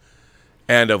Han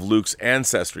and of Luke's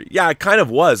ancestry. Yeah, it kind of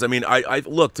was. I mean, I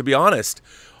look, to be honest,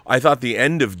 I thought the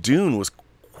end of Dune was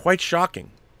quite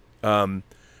shocking. I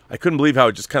couldn't believe how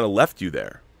it just kind of left you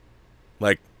there.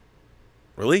 Like,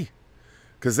 really?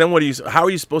 Because then how are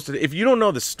you supposed to, if you don't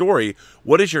know the story,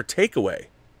 what is your takeaway?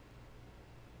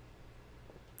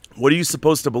 What are you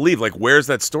supposed to believe? Like, where's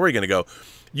that story going to go?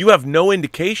 You have no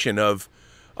indication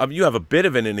you have a bit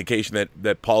of an indication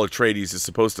that Paul Atreides is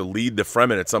supposed to lead the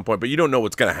Fremen at some point, but you don't know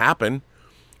what's going to happen.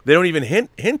 They don't even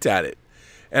hint at it.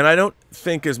 And I don't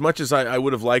think, as much as I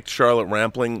would have liked Charlotte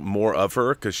Rampling more of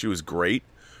her, because she was great,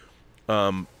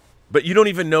 but you don't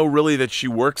even know really that she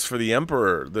works for the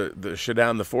Emperor, the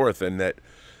Shaddam IV, and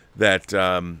that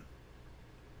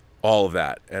all of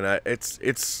that. And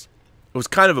it was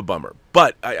kind of a bummer,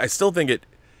 but I still think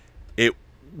it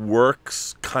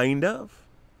works kind of.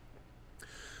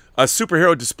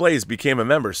 Superhero Displays became a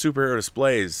member. Superhero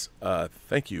Displays,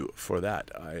 thank you for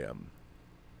that.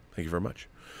 Thank you very much.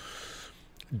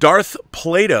 Darth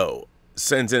Plato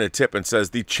sends in a tip and says,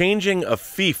 the changing of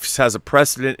fiefs has a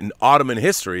precedent in Ottoman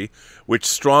history, which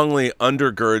strongly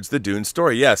undergirds the Dune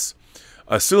story. Yes,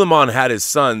 Suleiman had his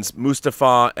sons,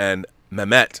 Mustafa and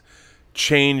Mehmet,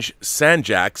 change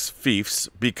Sanjak's fiefs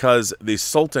because the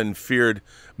Sultan feared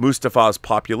Mustafa's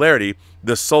popularity.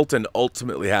 The Sultan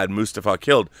ultimately had Mustafa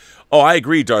killed. Oh, I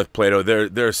agree, Darth Plato.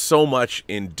 There's so much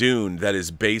in Dune that is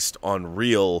based on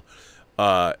real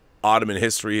Ottoman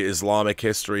history, Islamic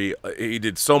history. He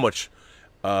did so much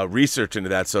research into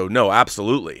that. So, no,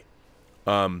 absolutely.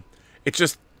 It's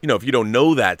just, if you don't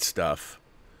know that stuff,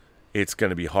 it's going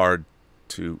to be hard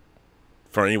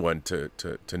for anyone to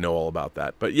know all about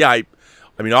that. But, yeah,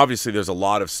 I I mean, obviously, there's a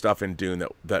lot of stuff in Dune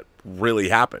that really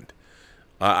happened.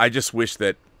 I just wish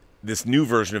that this new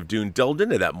version of Dune delved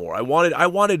into that more. I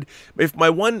wanted if my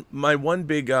one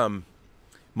big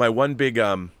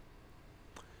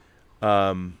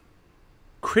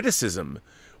criticism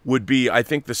would be, I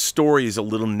think the story is a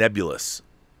little nebulous.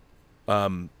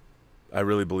 I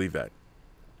really believe that.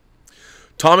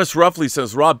 Thomas Ruffley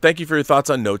says, Rob, thank you for your thoughts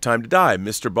on No Time to Die.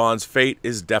 Mr. Bond's fate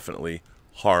is definitely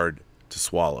hard to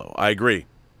swallow. I agree.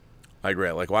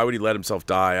 Like, why would he let himself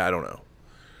die? I don't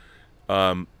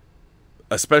know.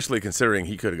 Especially considering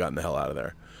he could have gotten the hell out of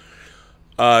there.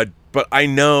 But I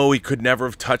know he could never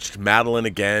have touched Madeline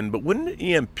again. But wouldn't an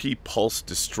EMP pulse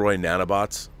destroy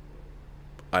nanobots?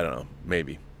 I don't know.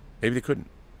 Maybe. Maybe they couldn't.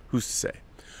 Who's to say?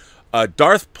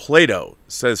 Darth Plato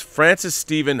says Francis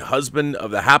Stephen, husband of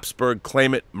the Habsburg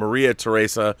claimant Maria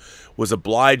Theresa, was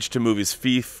obliged to move his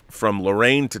fief from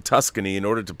Lorraine to Tuscany in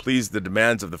order to please the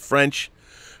demands of the French.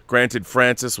 Granted,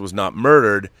 Francis was not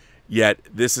murdered, yet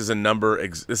this is another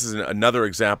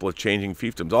example of changing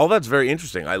fiefdoms. All that's very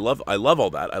interesting. I love all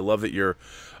that. I love that you're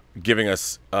giving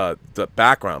us the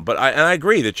background. But I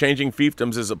agree that changing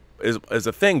fiefdoms is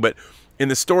a thing. But in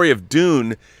the story of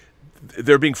Dune,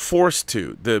 they're being forced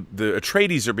to. The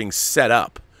Atreides are being set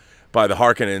up by the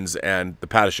Harkonnens and the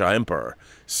Padishah Emperor.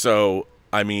 So,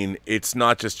 I mean, it's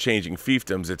not just changing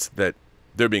fiefdoms, it's that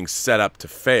they're being set up to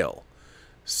fail.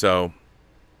 So,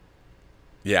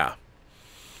 yeah.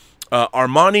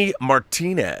 Armani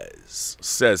Martinez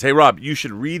says, hey, Rob, you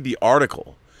should read the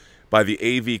article by the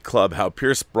AV Club, how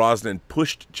Pierce Brosnan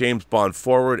pushed James Bond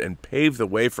forward and paved the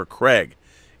way for Craig.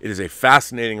 It is a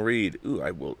fascinating read. Ooh,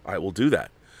 I will do that.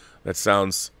 That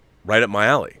sounds right up my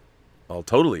alley. I'll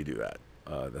totally do that.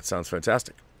 That sounds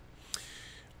fantastic.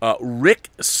 Rick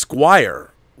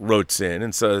Squire wrote in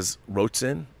and said,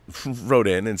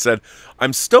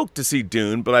 I'm stoked to see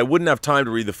Dune, but I wouldn't have time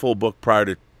to read the full book prior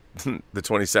to the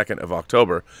 22nd of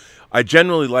October. I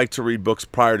generally like to read books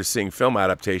prior to seeing film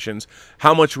adaptations.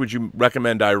 How much would you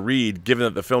recommend I read, given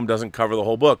that the film doesn't cover the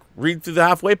whole book? Read through the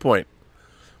halfway point.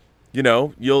 You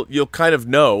know, you'll kind of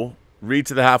know. Read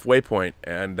to the halfway point,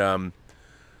 and but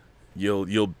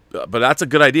that's a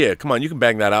good idea. Come on, you can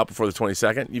bang that out before the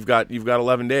 22nd. You've got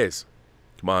 11 days.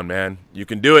 Come on, man, you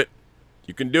can do it.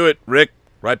 You can do it, Rick.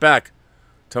 Right back.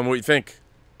 Tell me what you think.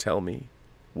 Tell me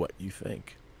what you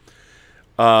think.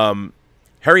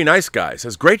 Harry Nice Guy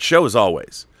says, great show as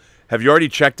always. Have you already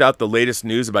checked out the latest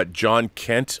news about John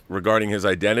Kent regarding his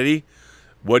identity?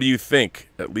 What do you think?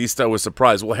 At least I was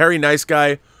surprised. Well, Harry Nice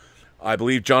Guy, I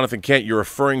believe, Jonathan Kent, you're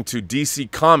referring to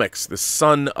DC Comics, the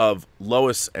son of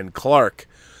Lois and Clark,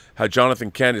 how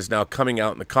Jonathan Kent is now coming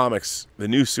out in the comics, the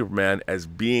new Superman, as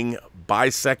being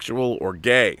bisexual or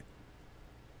gay.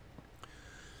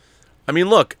 I mean,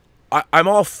 look, I'm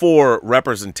all for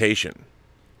representation.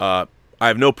 I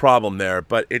have no problem there,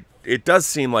 but it does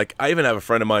seem like, I even have a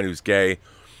friend of mine who's gay,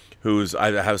 I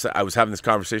was having this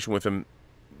conversation with him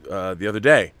the other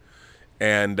day,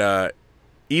 and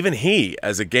even he,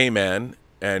 as a gay man,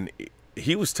 and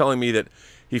he was telling me that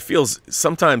he feels,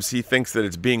 sometimes he thinks that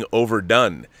it's being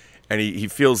overdone, and he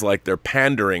feels like they're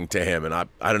pandering to him, and I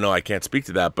don't know, I can't speak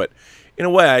to that, but in a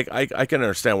way, I can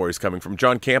understand where he's coming from.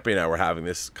 John Campy and I were having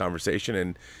this conversation,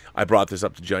 and I brought this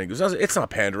up to John. He goes, it's not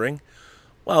pandering.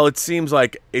 Well, it seems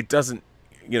like it doesn't,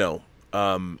 it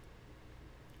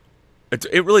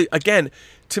really, again,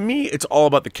 to me, it's all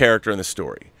about the character and the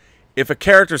story. If a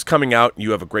character's coming out and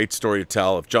you have a great story to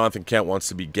tell, if Jonathan Kent wants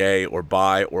to be gay or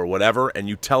bi or whatever, and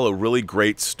you tell a really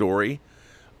great story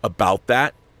about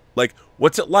that, like,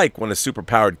 what's it like when a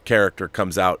superpowered character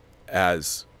comes out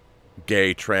as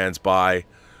gay, trans, bi,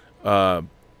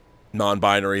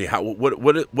 non-binary?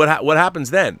 What happens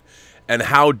then? And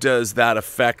how does that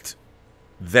affect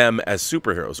them as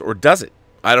superheroes? Or does it?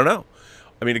 I don't know.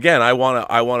 I mean, again, I want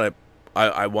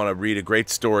to read a great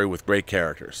story with great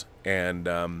characters,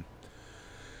 and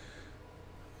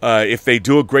if they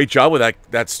do a great job with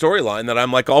that storyline, then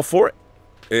I'm like all for it.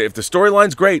 If the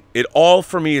storyline's great,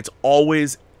 for me, it's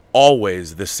always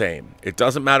the same. It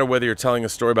doesn't matter whether you're telling a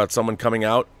story about someone coming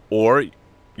out or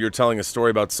you're telling a story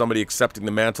about somebody accepting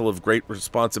the mantle of great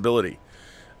responsibility.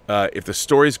 If the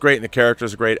story's great and the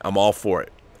characters are great, I'm all for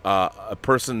it. A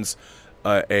person's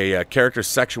a character's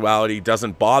sexuality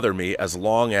doesn't bother me as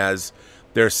long as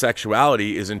their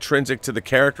sexuality is intrinsic to the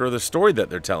character or the story that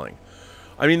they're telling.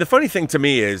 I mean, the funny thing to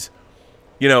me is,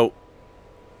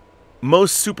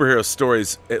 most superhero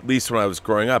stories, at least when I was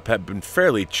growing up, have been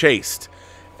fairly chaste,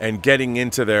 and getting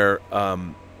into their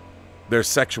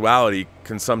sexuality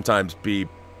can sometimes be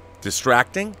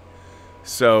distracting.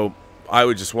 So I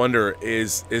would just wonder,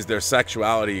 is their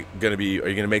sexuality going to be, are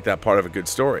you going to make that part of a good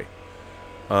story?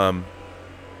 I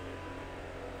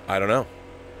don't know.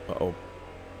 Uh-oh.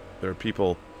 There are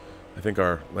people, I think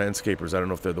our landscapers, I don't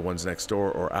know if they're the ones next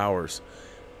door or ours.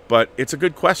 But it's a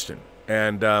good question.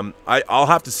 And I'll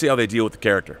have to see how they deal with the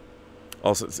character.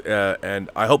 Also, and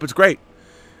I hope it's great.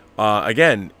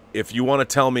 Again, if you want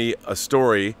to tell me a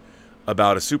story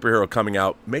about a superhero coming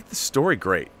out, make the story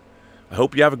great. I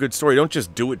hope you have a good story. Don't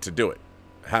just do it to do it.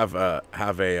 Have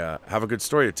a good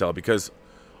story to tell, because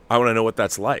I want to know what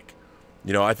that's like.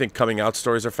 You know, I think coming out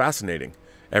stories are fascinating.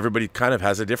 Everybody kind of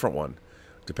has a different one,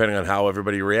 depending on how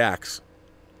everybody reacts.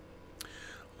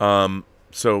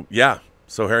 So yeah.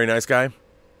 So Harry Nice Guy,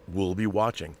 we'll be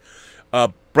watching.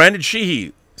 Brandon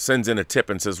Sheehy sends in a tip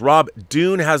and says, Rob,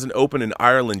 Dune hasn't opened in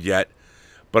Ireland yet,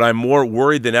 but I'm more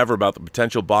worried than ever about the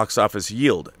potential box office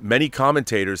yield. Many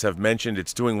commentators have mentioned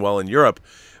it's doing well in Europe,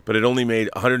 but it only made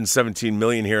 $117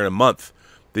 million here in a month.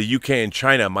 The UK and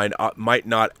China might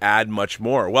not add much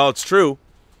more. Well, it's true.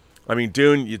 I mean,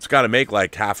 Dune, it's got to make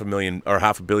like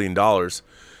 $500 million.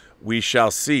 We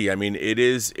shall see. I mean, it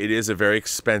is a very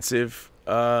expensive,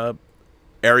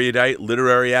 erudite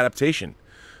literary adaptation.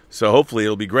 So hopefully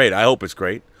it'll be great. I hope it's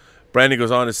great. Brandon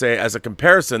goes on to say, as a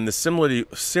comparison, the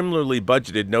similarly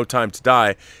budgeted No Time to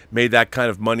Die made that kind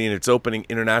of money in its opening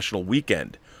international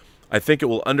weekend. I think it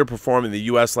will underperform in the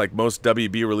U.S. like most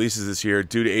WB releases this year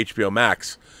due to HBO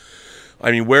Max.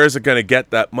 I mean, where is it going to get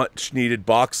that much needed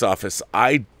box office?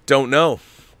 I don't know.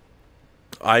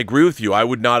 I agree with you. I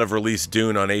would not have released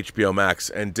Dune on HBO Max.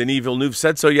 And Denis Villeneuve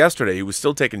said so yesterday. He was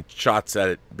still taking shots at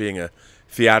it being a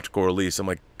theatrical release. I'm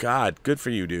like, God, good for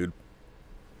you, dude.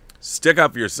 Stick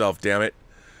up for yourself, damn it.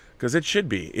 Because it should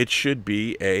be. It should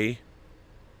be a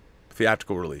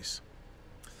theatrical release.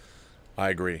 I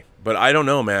agree. But I don't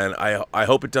know, man. I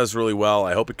hope it does really well.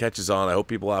 I hope it catches on. I hope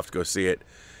people have to go see it.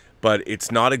 But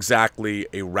it's not exactly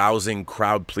a rousing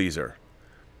crowd pleaser.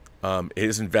 It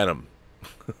isn't Venom.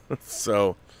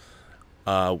 So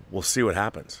we'll see what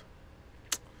happens.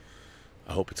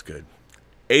 I hope it's good.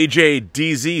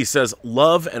 AJDZ says,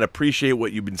 love and appreciate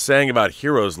what you've been saying about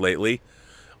heroes lately.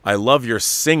 I love your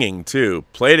singing, too.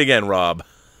 Play it again, Rob.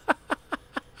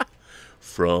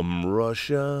 From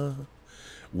Russia,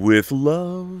 with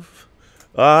love,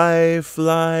 I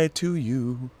fly to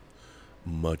you,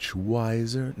 much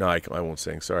wiser. No, I won't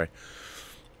sing, sorry.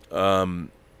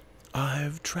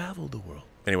 I've traveled the world.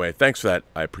 Anyway, thanks for that.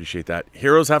 I appreciate that.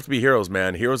 Heroes have to be heroes,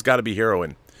 man. Heroes got to be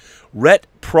heroine. Rhett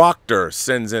Proctor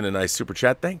sends in a nice super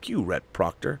chat. Thank you, Rhett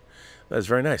Proctor. That is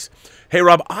very nice. Hey,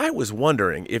 Rob, I was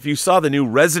wondering if you saw the new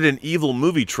Resident Evil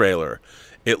movie trailer.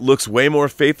 It looks way more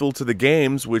faithful to the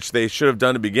games, which they should have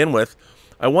done to begin with.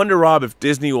 I wonder, Rob, if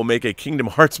Disney will make a Kingdom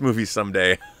Hearts movie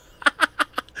someday.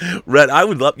 Rhett, I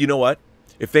would love, you know what?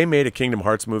 If they made a Kingdom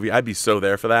Hearts movie, I'd be so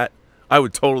there for that. I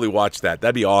would totally watch that.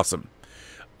 That'd be awesome.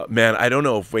 Man, I don't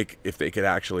know if they could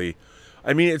actually...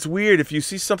 I mean, it's weird. If you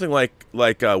see something like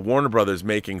Warner Brothers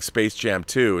making Space Jam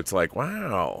 2, it's like,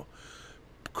 wow.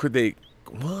 Could they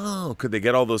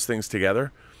get all those things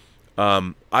together?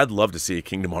 I'd love to see a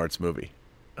Kingdom Hearts movie.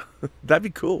 That'd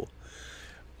be cool.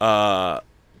 But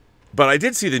I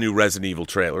did see the new Resident Evil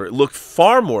trailer. It looked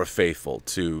far more faithful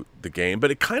to the game,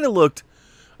 but it kind of looked...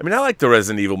 I mean, I like the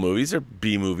Resident Evil movies. They're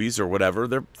B movies or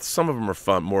whatever. Some of them are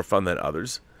fun, more fun than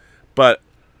others. But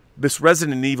this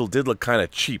Resident Evil did look kind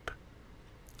of cheap.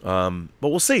 But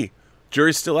we'll see.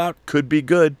 Jury's still out. Could be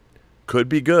good. Could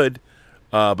be good.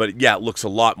 But yeah, it looks a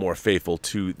lot more faithful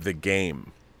to the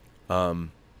game,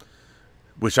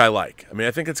 which I like. I mean,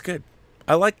 I think it's good.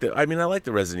 I like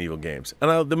the Resident Evil games,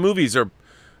 and the movies are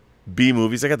B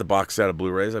movies. I got the box set of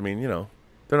Blu-rays. I mean, you know,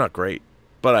 they're not great,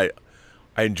 but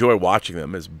I enjoy watching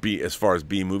them as far as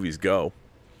B movies go.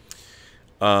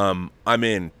 I'm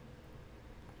in.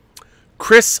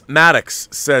 Chris Maddox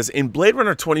says, in Blade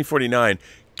Runner 2049,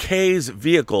 K's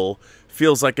vehicle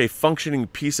feels like a functioning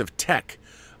piece of tech,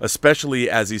 especially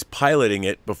as he's piloting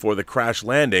it before the crash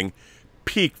landing.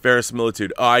 Peak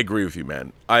verisimilitude. Oh, I agree with you,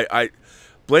 man.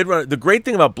 Blade Runner. The great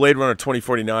thing about Blade Runner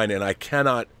 2049, and I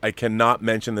cannot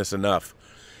mention this enough.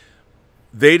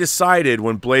 They decided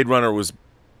when Blade Runner was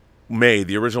made,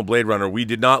 the original Blade Runner, we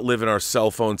did not live in our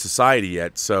cell phone society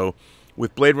yet. So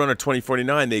with Blade Runner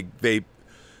 2049,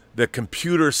 the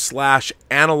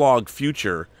computer/analog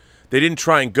future, they didn't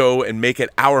try and go and make it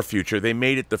our future. They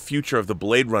made it the future of the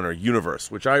Blade Runner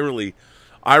universe, which I really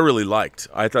liked.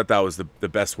 I thought that was the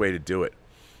best way to do it.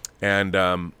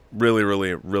 And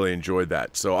really enjoyed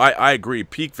that. So I agree.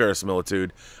 Peak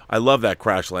verisimilitude. I love that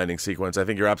crash landing sequence. I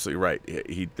think you're absolutely right.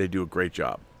 They do a great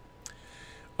job.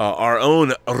 Our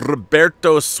own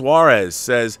Roberto Suarez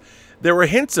says, there were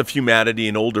hints of humanity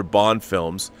in older Bond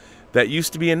films that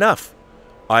used to be enough.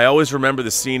 I always remember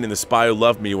the scene in The Spy Who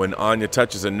Loved Me when Anya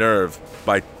touches a nerve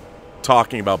by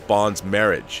talking about Bond's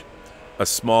marriage. A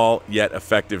small yet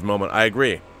effective moment. I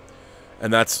agree.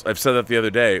 And I've said that the other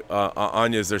day.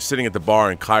 They're sitting at the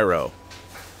bar in Cairo.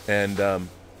 And,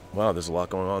 wow, there's a lot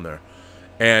going on there.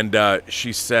 And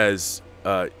she says,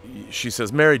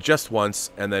 married just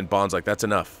once. And then Bond's like, that's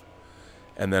enough.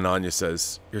 And then Anya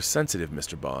says, you're sensitive,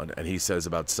 Mr. Bond. And he says,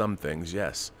 about some things,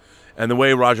 yes. And the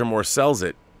way Roger Moore sells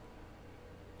it,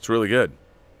 it's really good.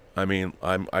 I mean,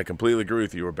 I completely agree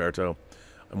with you, Roberto.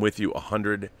 I'm with you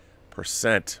 100%.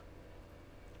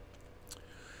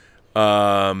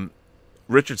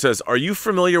 Richard says, are you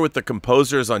familiar with the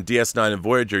composers on DS9 and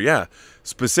Voyager? Yeah,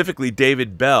 specifically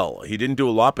David Bell. He didn't do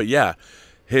a lot, but yeah,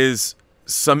 his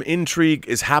 "some intrigue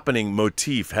is happening"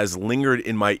 motif has lingered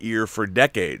in my ear for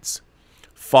decades.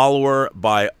 Follower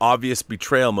by obvious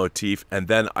betrayal motif, and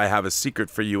then I have a secret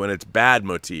for you and it's bad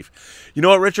motif. You know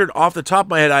what, Richard? Off the top of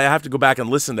my head, I have to go back and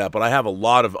listen to that, but I have a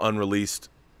lot of unreleased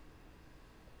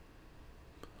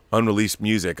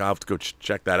music. I'll have to go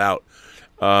check that out.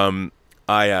 Don't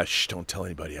tell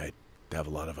anybody. I have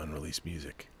a lot of unreleased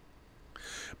music.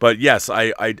 But yes,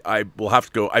 I will have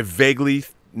to go. I vaguely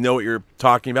know what you're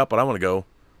talking about, but I want to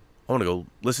go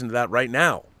listen to that right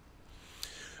now.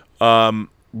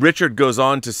 Richard goes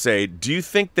on to say, do you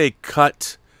think they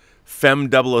cut Femme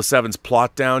 007's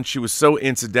plot down? She was so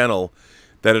incidental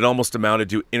that it almost amounted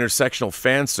to intersectional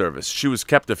fan service. She was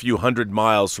kept a few hundred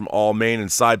miles from all main and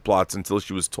side plots until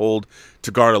she was told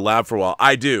to guard a lab for a while.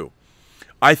 I do.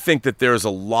 I think that there's a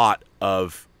lot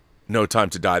of No Time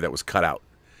to Die that was cut out.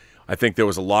 I think there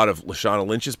was a lot of Lashana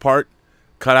Lynch's part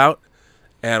cut out,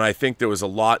 and I think there was a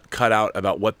lot cut out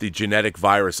about what the genetic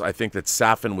virus, I think that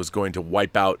Safin was going to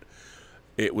wipe out.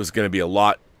 It was going to be a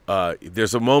lot.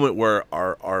 There's a moment where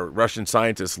our Russian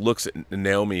scientist looks at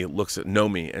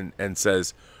Nomi and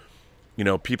says, you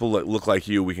know, people that look like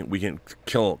you, we can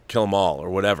kill them all or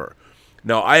whatever.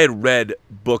 Now, I had read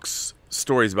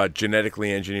stories about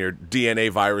genetically engineered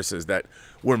DNA viruses that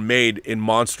were made in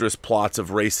monstrous plots of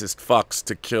racist fucks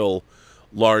to kill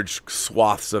large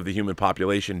swaths of the human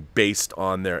population based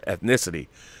on their ethnicity.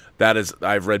 That is,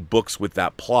 I've read books with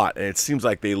that plot, and it seems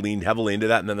like they leaned heavily into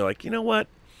that, and then they're like, you know what?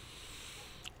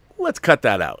 Let's cut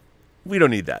that out. We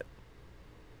don't need that.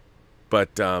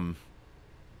 But,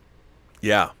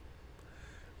 yeah.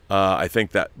 I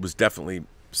think that was definitely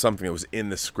something that was in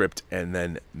the script and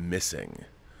then missing.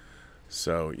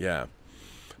 So, yeah.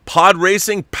 Pod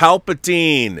Racing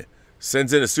Palpatine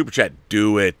sends in a super chat.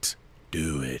 Do it.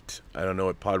 Do it. I don't know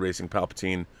what Pod Racing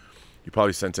Palpatine. You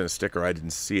probably sent in a sticker. I didn't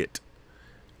see it.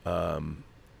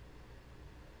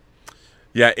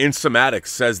 Yeah,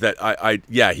 Insomatics says that I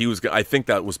think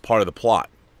that was part of the plot.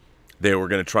 They were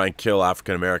going to try and kill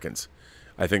African Americans.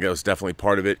 I think that was definitely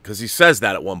part of it because he says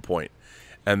that at one point,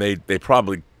 and they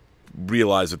probably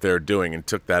realized what they were doing and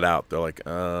took that out. They're like,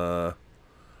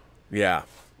 yeah,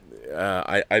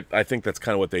 I think that's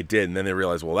kind of what they did, and then they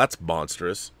realized, well, that's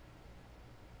monstrous.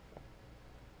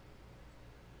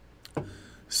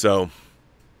 So,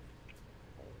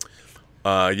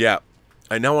 yeah.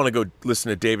 I now want to go listen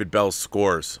to David Bell's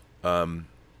scores. Now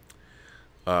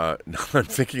I'm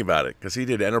thinking about it because he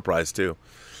did Enterprise too.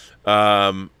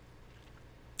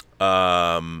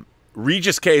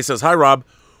 Regis K says, "Hi Rob,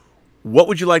 what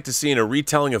would you like to see in a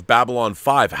retelling of Babylon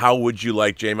 5? How would you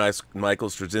like J. Michael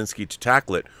Straczynski to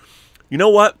tackle it?" You know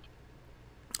what?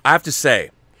 I have to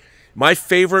say, my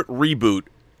favorite reboot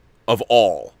of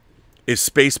all is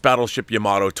Space Battleship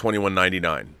Yamato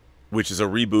 2199, which is a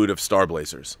reboot of Star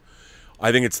Blazers.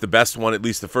 I think it's the best one, at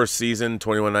least the first season,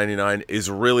 2199,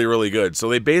 is really, really good. So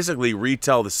they basically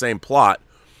retell the same plot,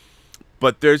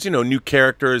 but there's, new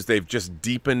characters. They've just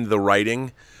deepened the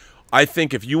writing. I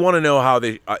think if you want to know how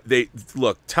they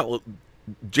tell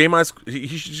J-Mice, he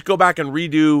should just go back and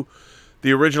redo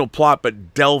the original plot,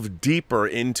 but delve deeper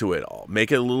into it all.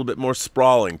 Make it a little bit more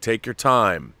sprawling. Take your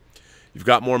time. You've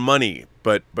got more money,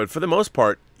 but for the most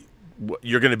part,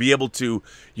 you're going to be able to,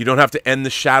 you don't have to end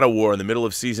the Shadow War in the middle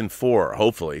of season 4,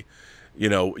 hopefully.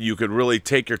 You could really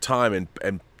take your time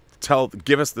and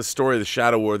give us the story of the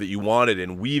Shadow War that you wanted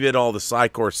and weave in all the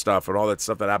Psychor stuff and all that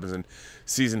stuff that happens in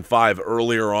season 5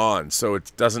 earlier on, so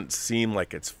it doesn't seem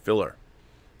like it's filler.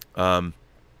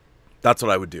 That's what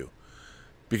I would do.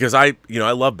 Because I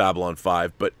love Babylon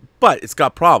 5, but it's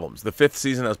got problems. The 5th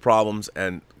season has problems,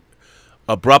 and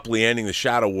abruptly ending the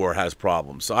Shadow War has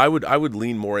problems. So I would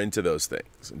lean more into those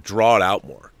things and draw it out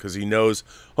more, because he knows,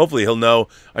 hopefully he'll know.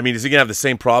 I mean, is he going to have the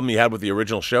same problem he had with the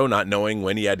original show, not knowing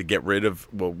when he had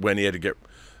to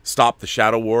stop the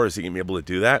Shadow War? Is he going to be able to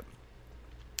do that?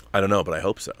 I don't know, but I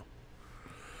hope so.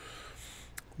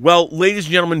 Well, ladies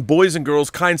and gentlemen, boys and girls,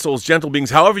 kind souls, gentle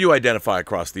beings, however you identify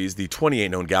across these, the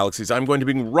 28 known galaxies, I'm going to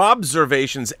bring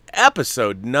Robservations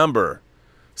episode number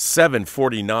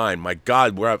 749. My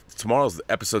God, tomorrow's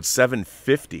episode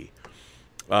 750.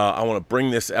 I want to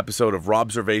bring this episode of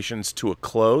Robservations to a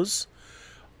close.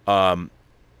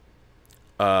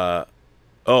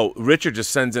 Richard just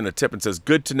sends in a tip and says,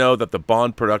 good to know that the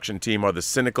Bond production team are the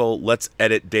cynical, let's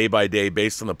edit day by day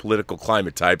based on the political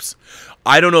climate types.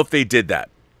 I don't know if they did that.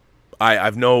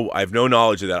 I've no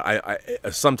knowledge of that. I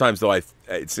sometimes, though,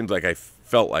 it seems like I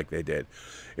felt like they did.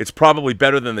 It's probably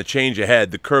better than the change ahead.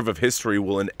 The curve of history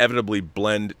will inevitably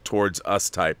blend towards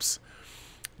us types.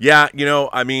 Yeah,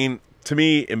 I mean, to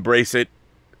me, embrace it.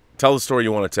 Tell the story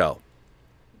you want to tell.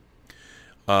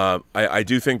 I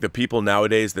do think the people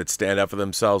nowadays that stand up for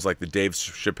themselves, like the Dave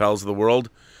Chappelles of the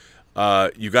world,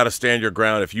 you got to stand your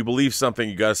ground. If you believe something,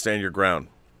 you got to stand your ground.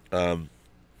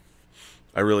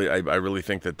 I really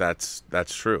think that's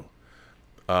true.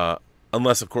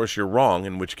 Unless, of course, you're wrong,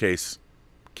 in which case,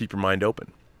 keep your mind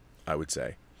open, I would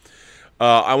say.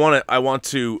 I want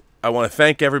to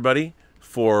thank everybody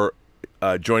for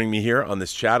joining me here on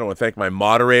this chat. I want to thank my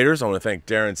moderators. I want to thank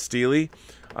Darren Steely.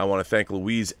 I want to thank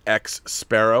Louise X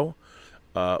Sparrow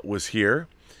was here.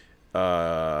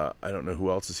 I don't know who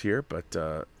else is here,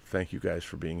 but thank you guys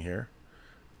for being here.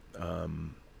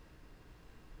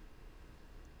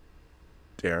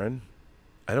 Darren,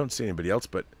 I don't see anybody else,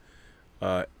 but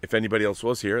if anybody else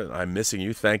was here and I'm missing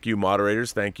you, thank you,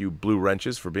 moderators. Thank you, Blue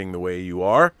Wrenches, for being the way you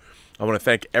are. I want to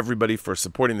thank everybody for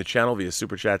supporting the channel via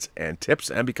Super Chats and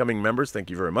tips and becoming members. Thank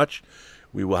you very much.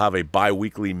 We will have a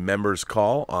bi-weekly members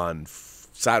call on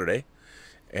Saturday.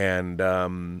 And,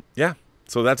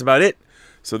 so that's about it.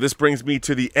 So this brings me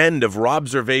to the end of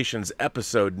Robservations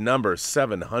episode number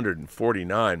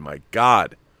 749. My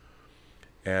God.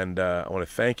 And I want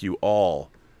to thank you all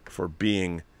for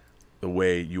being the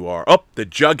way you are. Oh, the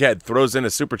Jughead throws in a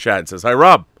super chat and says, hi,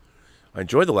 Rob. I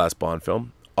enjoyed the last Bond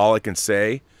film. All I can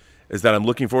say is that I'm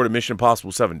looking forward to Mission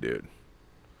Impossible 7, dude.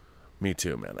 Me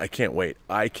too, man. I can't wait.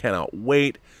 I cannot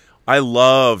wait. I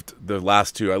loved the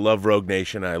last two. I love Rogue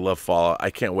Nation. And I love Fallout.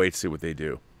 I can't wait to see what they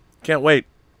do. Can't wait.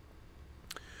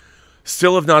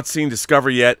 Still have not seen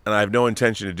Discovery yet, and I have no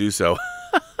intention to do so.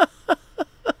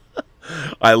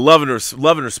 I love and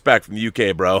respect from the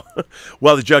UK, bro.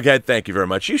 Well, the Jughead, thank you very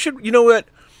much. You should, you know what?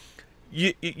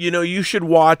 You should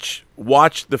watch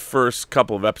the first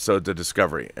couple of episodes of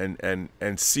Discovery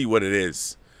and see what it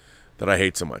is that I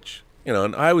hate so much.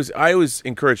 And I always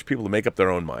encourage people to make up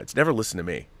their own minds. Never listen to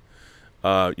me.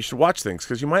 You should watch things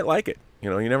because you might like it.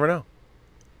 You never know.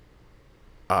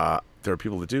 There are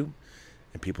people that do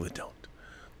and people that don't.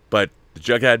 But the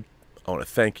Jughead, I want to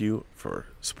thank you for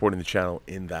supporting the channel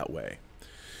in that way.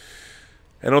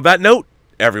 And on that note,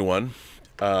 everyone,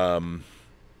 I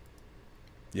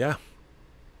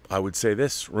would say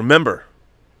this. Remember,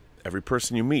 every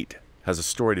person you meet has a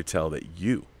story to tell that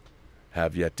you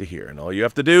have yet to hear. And all you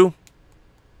have to do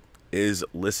is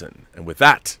listen. And with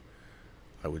that,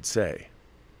 I would say,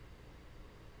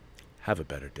 have a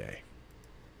better day.